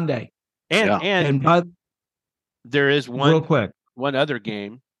selection is Sunday. And there is real quick one other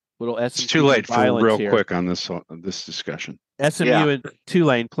game. Little SMQ. It's too late for real here. quick on this discussion. SMU and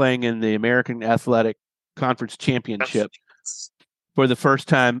Tulane playing in the American Athletic Conference Championship for the first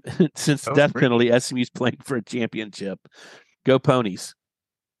time since the death penalty. SMU's playing for a championship. Go Ponies!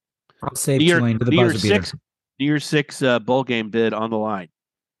 I'll save Tulane to the buzzer beater. Year 6 bowl game bid on the line.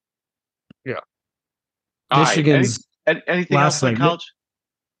 Yeah. Michigan's anything else in college?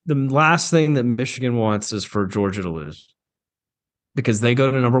 The last thing that Michigan wants is for Georgia to lose because they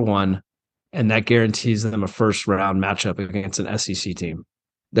go to number 1 and that guarantees them a first round matchup against an SEC team.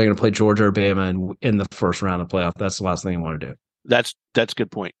 They're going to play Georgia or Bama in the first round of playoff. That's the last thing they want to do. That's a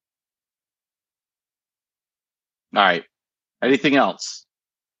good point. All right. Anything else?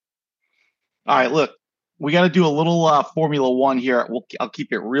 All right. Look, we got to do a little Formula One here. I'll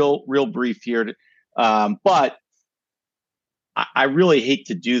keep it real brief here. But I really hate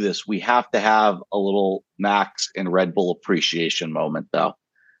to do this. We have to have a little Max and Red Bull appreciation moment, though.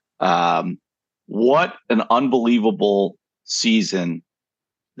 What an unbelievable season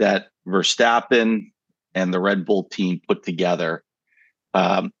that Verstappen and the Red Bull team put together.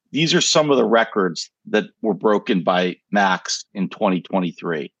 These are some of the records that were broken by Max in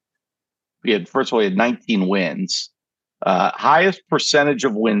 2023. First of all, we had 19 wins, highest percentage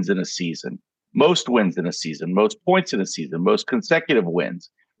of wins in a season, most wins in a season, most points in a season, most consecutive wins,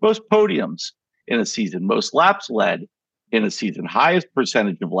 most podiums in a season, most laps led in a season, highest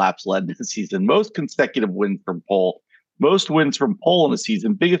percentage of laps led in a season, most consecutive wins from pole, most wins from pole in a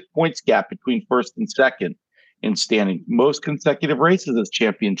season, biggest points gap between first and second in standing, most consecutive races as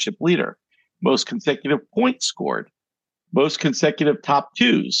championship leader, most consecutive points scored, most consecutive top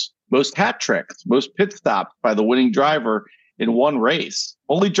 2s, most hat tricks, most pit stops by the winning driver in one race.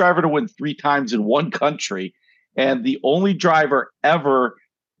 Only driver to win 3 times in one country, and the only driver ever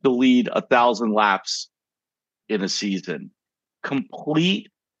to lead 1,000 laps in a season. Complete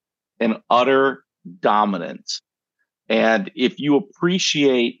and utter dominance. And if you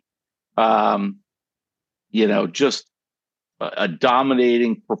appreciate, just a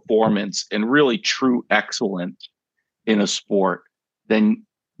dominating performance and really true excellence in a sport, then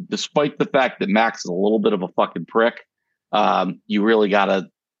despite the fact that Max is a little bit of a fucking prick, you really got to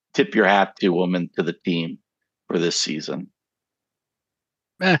tip your hat to him and to the team for this season.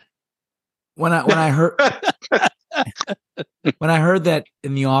 When I heard when I heard that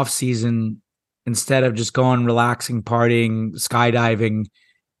in the off season, instead of just going relaxing, partying, skydiving,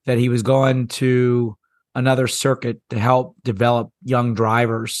 that he was going to another circuit to help develop young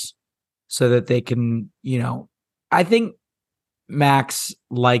drivers so that they can, I think Max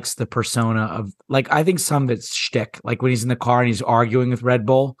likes the persona of, like, I think some of it's shtick. Like when he's in the car and he's arguing with Red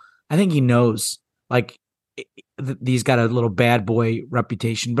Bull, I think he knows, like, he's got a little bad boy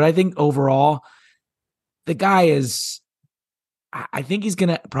reputation. But I think overall, the guy is, I think he's going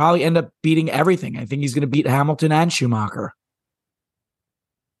to probably end up beating everything. I think he's going to beat Hamilton and Schumacher.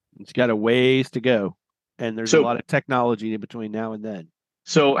 He's got a ways to go. And there's a lot of technology in between now and then.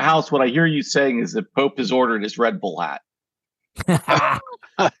 So, House, what I hear you saying is that Pope has ordered his Red Bull hat.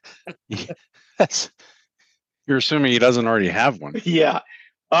 Yes. You're assuming he doesn't already have one. Yeah.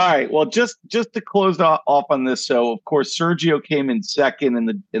 All right. Well, just to close off on this. So, of course, Sergio came in second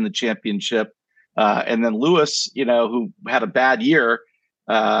in the championship. And then Lewis, who had a bad year,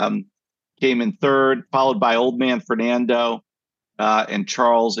 came in third, followed by old man Fernando and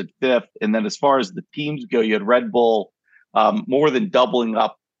Charles at fifth. And then as far as the teams go, you had Red Bull more than doubling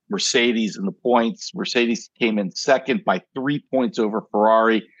up Mercedes in the points. Mercedes came in second by 3 points over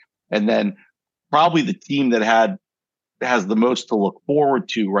Ferrari. And then probably the team that has the most to look forward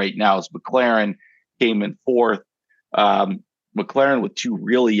to right now is McLaren, came in fourth. McLaren with 2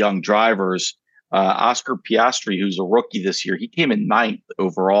 really young drivers. Oscar Piastri, who's a rookie this year, he came in 9th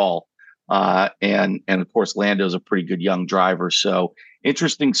overall. And of course, Lando's a pretty good young driver. So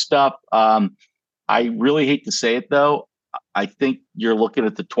interesting stuff. I really hate to say it, though. I think you're looking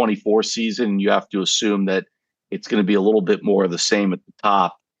at the 24 season and you have to assume that it's going to be a little bit more of the same at the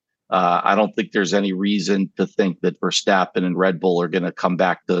top. I don't think there's any reason to think that Verstappen and Red Bull are going to come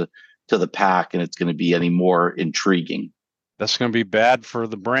back to the pack and it's going to be any more intriguing. That's going to be bad for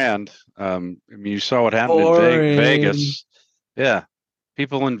the brand. You saw what happened in Vegas. Yeah.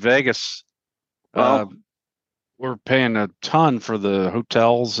 People in Vegas were paying a ton for the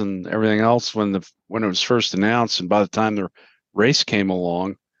hotels and everything else when it was first announced. And by the time the race came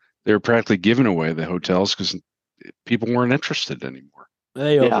along, they were practically giving away the hotels because people weren't interested anymore.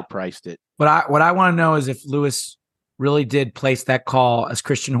 They overpriced it. What I want to know is if Lewis really did place that call, as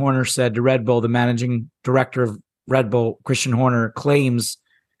Christian Horner said to Red Bull. The managing director of Red Bull, Christian Horner, claims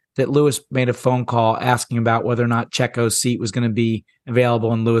that Lewis made a phone call asking about whether or not Checo's seat was going to be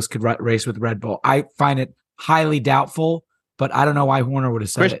available and Lewis could race with Red Bull. I find it highly doubtful, but I don't know why Horner would have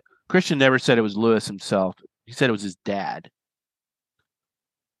said it. Christian never said it was Lewis himself. He said it was his dad.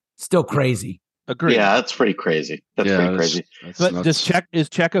 Still crazy. Agreed. Yeah, that's pretty crazy. That's pretty crazy. But is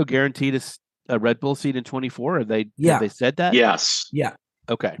Checo guaranteed a Red Bull seat in 24? Have they said that? Yes. Yeah.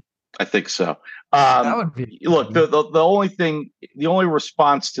 Okay. I think so. That would be look, the only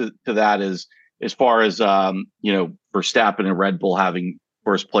response to that is, as far as Verstappen and Red Bull having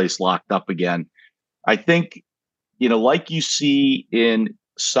first place locked up again. I think, like you see in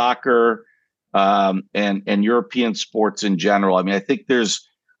soccer and European sports in general. I mean, I think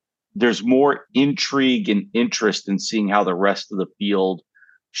there's more intrigue and interest in seeing how the rest of the field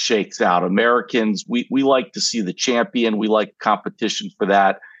shakes out. Americans, we like to see the champion. We like competition for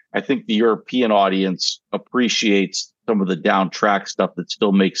that. I think the European audience appreciates some of the down track stuff that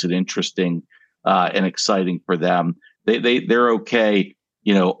still makes it interesting and exciting for them. They're okay,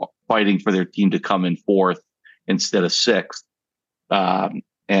 fighting for their team to come in fourth instead of sixth.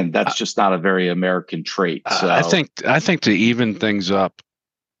 And that's just not a very American trait. So I think to even things up,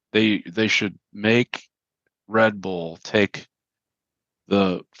 they should make Red Bull take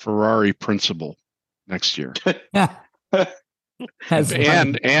the Ferrari principle next year.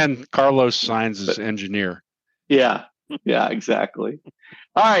 and Carlos Sainz as engineer. Yeah, exactly.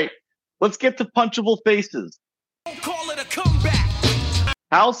 All right, let's get to punchable faces. Don't call it a comeback.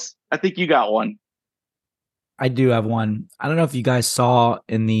 House, I think you got one. I do have one. I don't know if you guys saw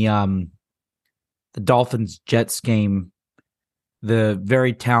in the Dolphins Jets game, the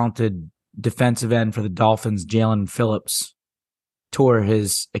very talented defensive end for the Dolphins, Jalen Phillips, tore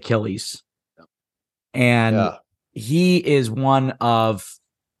his Achilles. And he is one of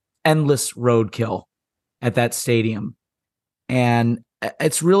endless roadkill at that stadium. And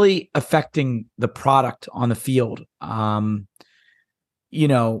it's really affecting the product on the field.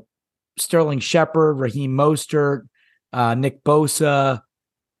 Sterling Shepard, Raheem Mostert, Nick Bosa,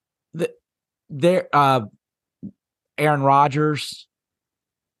 Aaron Rodgers.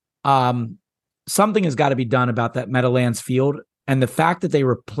 Something has got to be done about that Meadowlands field. And the fact that they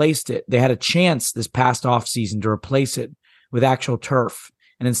replaced it, they had a chance this past offseason to replace it with actual turf.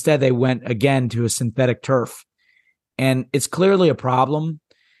 And instead they went again to a synthetic turf. And it's clearly a problem.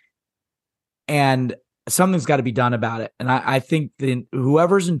 And something's got to be done about it. And I think that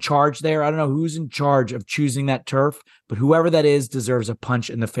whoever's in charge there, I don't know who's in charge of choosing that turf, but whoever that is deserves a punch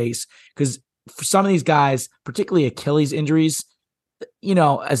in the face. Because for some of these guys, particularly Achilles injuries,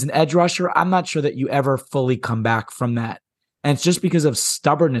 as an edge rusher, I'm not sure that you ever fully come back from that. And it's just because of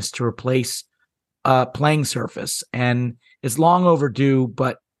stubbornness to replace playing surface. And it's long overdue,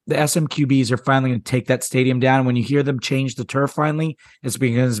 but the SMQBs are finally going to take that stadium down. And when you hear them change the turf finally, it's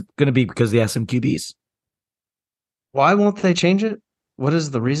going to be because of the SMQBs. Why won't they change it? What is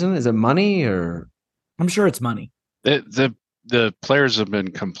the reason? Is it money or? I'm sure it's money. The players have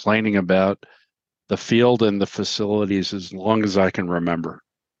been complaining about the field and the facilities as long as I can remember.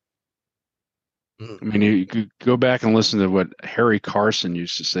 I mean, you could go back and listen to what Harry Carson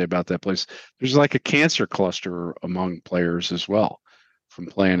used to say about that place. There's like a cancer cluster among players as well from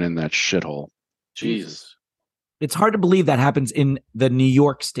playing in that shithole. Jesus. It's hard to believe that happens in the New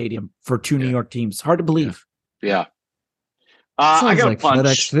York stadium for two New York teams. Hard to believe. Yeah. I got a punch.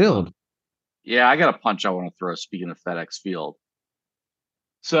 FedEx Field. Yeah, I got a punch I want to throw, speaking of FedEx Field.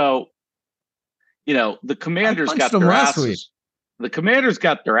 So, the Commanders got their asses. The Commanders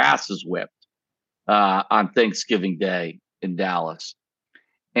got their asses whipped on Thanksgiving Day in Dallas.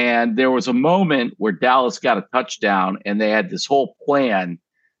 And there was a moment where Dallas got a touchdown and they had this whole plan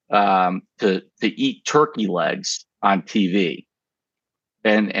to eat turkey legs on TV.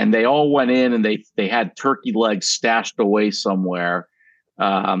 And they all went in and they had turkey legs stashed away somewhere.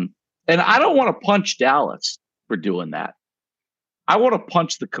 And I don't want to punch Dallas for doing that. I want to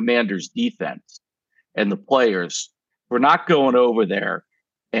punch the Commanders' defense and the players for not going over there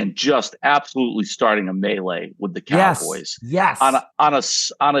and just absolutely starting a melee with the Cowboys. Yes.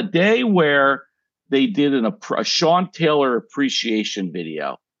 On a day where they did a Sean Taylor appreciation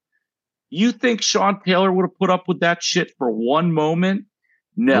video. You think Sean Taylor would have put up with that shit for one moment?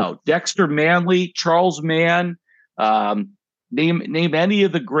 No. Dexter Manley, Charles Mann, name any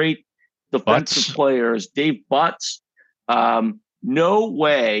of the great defensive players, Dave Butts. No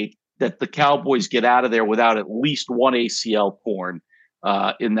way that the Cowboys get out of there without at least one ACL torn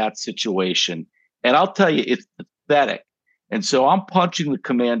in that situation. And I'll tell you, it's pathetic. And so I'm punching the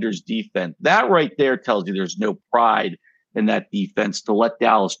Commanders' defense. That right there tells you there's no pride in that defense to let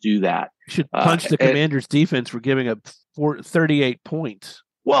Dallas do that. You should punch the Commanders' defense for giving up 38 points.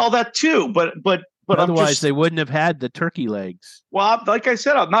 Well, that too, but otherwise they wouldn't have had the turkey legs. Well, like I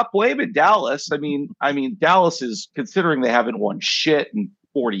said, I'm not blaming Dallas. I mean, Dallas is, considering they haven't won shit in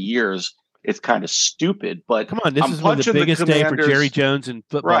 40 years. It's kind of stupid, but come on, this is the biggest day for Jerry Jones in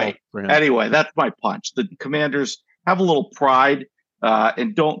football. Right. Anyway, that's my punch. The Commanders have a little pride,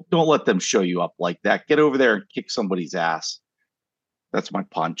 and don't let them show you up like that. Get over there and kick somebody's ass. That's my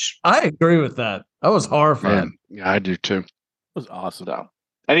punch. I agree with that. I was horrified. Yeah, I do too. It was awesome. So,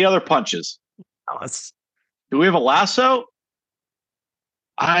 any other punches? Do we have a lasso?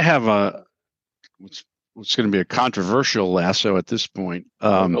 I have what's going to be a controversial lasso at this point.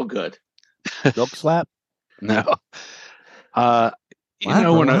 Good. Milk slap? No.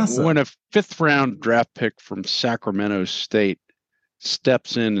 When a fifth round draft pick from Sacramento State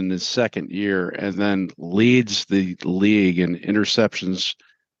steps in his second year and then leads the league in interceptions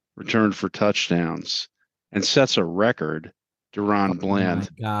returned for touchdowns and sets a record, Deron Bland.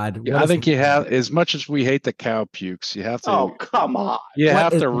 Oh God. I think you have, as much as we hate the cow pukes, you have to. Oh, come on. You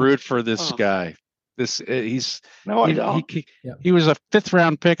have to root for this guy. He was a fifth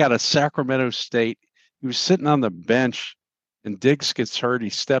round pick out of Sacramento State. He was sitting on the bench and Diggs gets hurt. He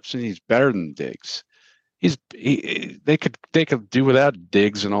steps in. He's better than Diggs. They could do without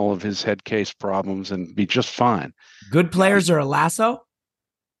Diggs and all of his head case problems and be just fine. Good players are a lasso.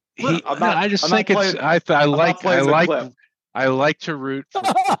 I like to root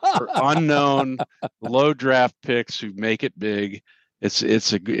for unknown low draft picks who make it big.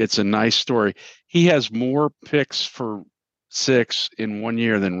 It's a nice story. He has more picks for 6 in 1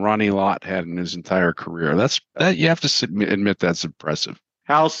 year than Ronnie Lott had in his entire career. That you have to admit that's impressive.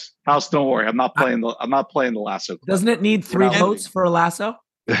 House, don't worry. I'm not playing the lasso club. Doesn't it need 3 votes for a lasso?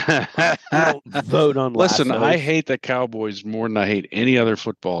 I don't vote on Listen, Lassos. I hate the Cowboys more than I hate any other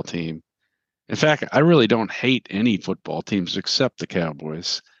football team. In fact, I really don't hate any football teams except the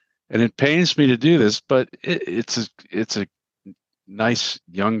Cowboys. And it pains me to do this, but it's a nice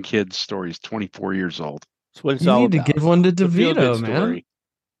young kid story. He's 24 years old. That's what it's You all need to about. give one to It's a feel-good DeVito, man. story.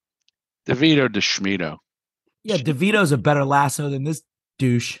 DeVito DeSchmido. Yeah, DeVito's a better Lasso than this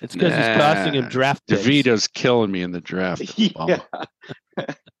douche. It's because he's costing him draft picks. DeVito's killing me in the draft. Yeah.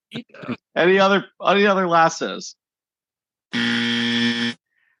 Any other lassos? All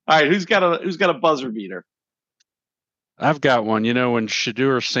right, who's got a buzzer beater? I've got one. You know, when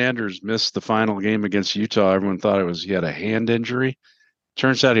Shadur Sanders missed the final game against Utah, everyone thought he had a hand injury.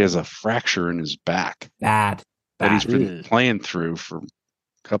 Turns out he has a fracture in his back Bad. that he's been playing through for a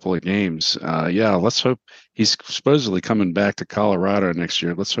couple of games. Yeah, let's hope he's supposedly coming back to Colorado next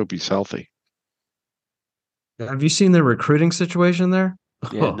year. Let's hope he's healthy. Have you seen the recruiting situation there?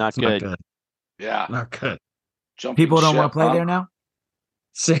 Yeah, not it's good. Yeah, Not good. People don't want to play there now?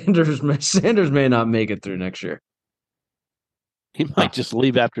 Sanders may not make it through next year. He might just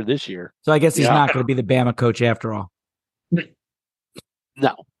leave after this year. So I guess he's Yeah. not going to be the Bama coach after all.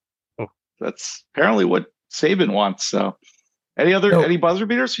 No. That's apparently what Saban wants. So, any buzzer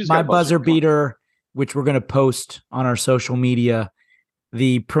beaters? Who's My got a buzzer beater, which we're going to post on our social media,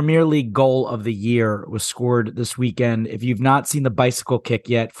 the Premier League goal of the year was scored this weekend. If you've not seen the bicycle kick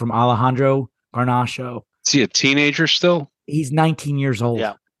yet from Alejandro Garnacho, Is he a teenager still? he's 19 years old.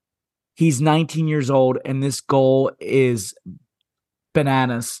 Yeah. He's 19 years old, and this goal is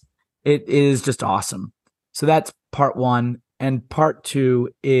bananas. It is just awesome. So that's part one. And part two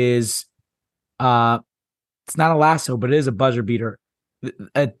is it's not a lasso, but it is a buzzer beater.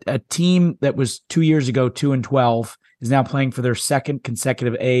 A team that was 2 years ago 2-12 is now playing for their second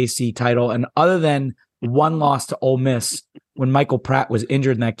consecutive AAC title. And other than one loss to Ole Miss when Michael Pratt was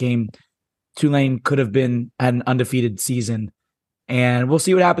injured in that game, Tulane could have been at an undefeated season. And we'll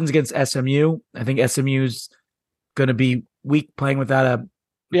see what happens against SMU. I think SMU's going to be weak playing without a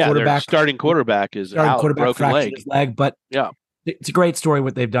Their starting quarterback is out, broken fractured his leg. But Yeah. it's a great story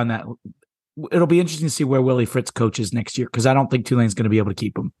what they've done. That it'll be interesting to see where Willie Fritz coaches next year, because I don't think Tulane's going to be able to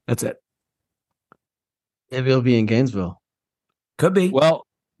keep him. That's it. Maybe he'll be in Gainesville. Could be. Well,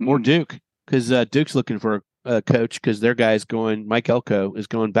 or Duke, because Duke's looking for a coach because their guy's going. Mike Elko is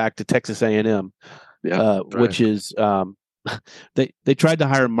going back to Texas A&M, which is they tried to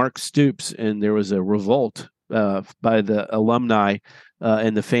hire Mark Stoops, and there was a revolt by the alumni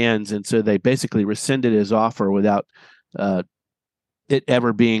and the fans, and so they basically rescinded his offer without it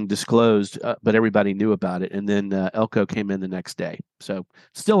ever being disclosed, but everybody knew about it. And then Elko came in the next day. So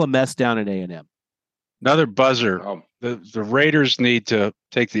still a mess down at A&M. Another buzzer. The Raiders need to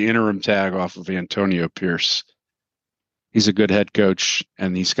take the interim tag off of Antonio Pierce. He's a good head coach,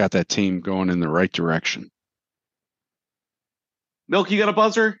 and he's got that team going in the right direction. Milk, you got a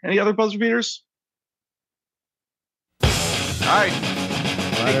buzzer? Any other buzzer beaters? All right.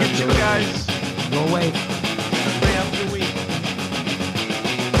 Thank you, guys. Go away. Have a good week.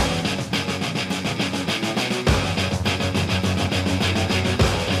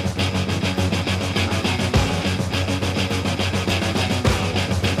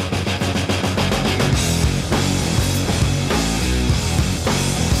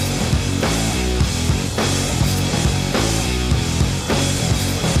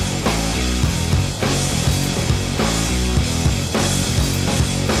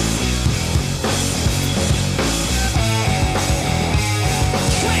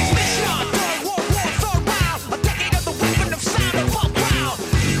 Transmission, third world war, third round. A decade of the weapon of sound and fuck ground.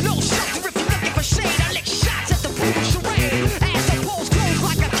 No shelter if you're looking for shade. I lick shots at the brutal charade. As the polls close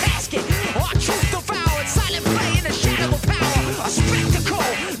like a casket. Our truth devoured, silent play in the shadow of power. A spectacle,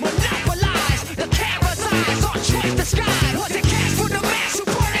 monopolized. The camera's eyes, our choice the sky. Was it cast for the mass who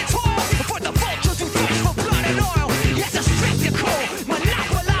burn and toil? Or for the vultures who thirst for blood and oil? Yes, a spectacle,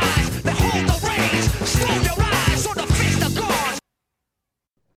 monopolized. They hold the reins, stone your eyes, or the fist of God.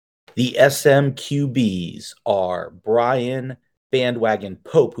 The SMQBs are Brian Bandwagon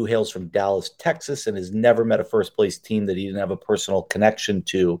Pope, who hails from Dallas, Texas, and has never met a first-place team that he didn't have a personal connection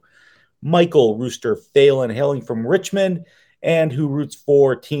to. Michael Rooster Phelan, hailing from Richmond, and who roots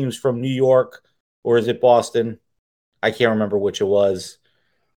for teams from New York, or is it Boston? I can't remember which it was.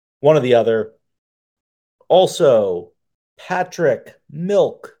 One or the other. Also, Patrick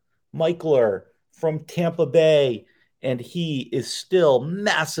Milk Michler from Tampa Bay, and he is still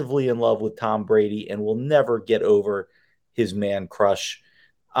massively in love with Tom Brady and will never get over his man crush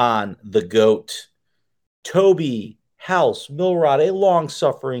on the GOAT. Toby House Milrod, a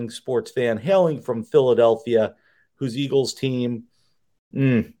long-suffering sports fan hailing from Philadelphia, whose Eagles team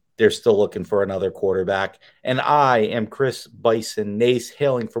They're still looking for another quarterback. And I am Chris Bison Nace,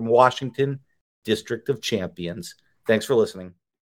 hailing from Washington, District of Champions. Thanks for listening.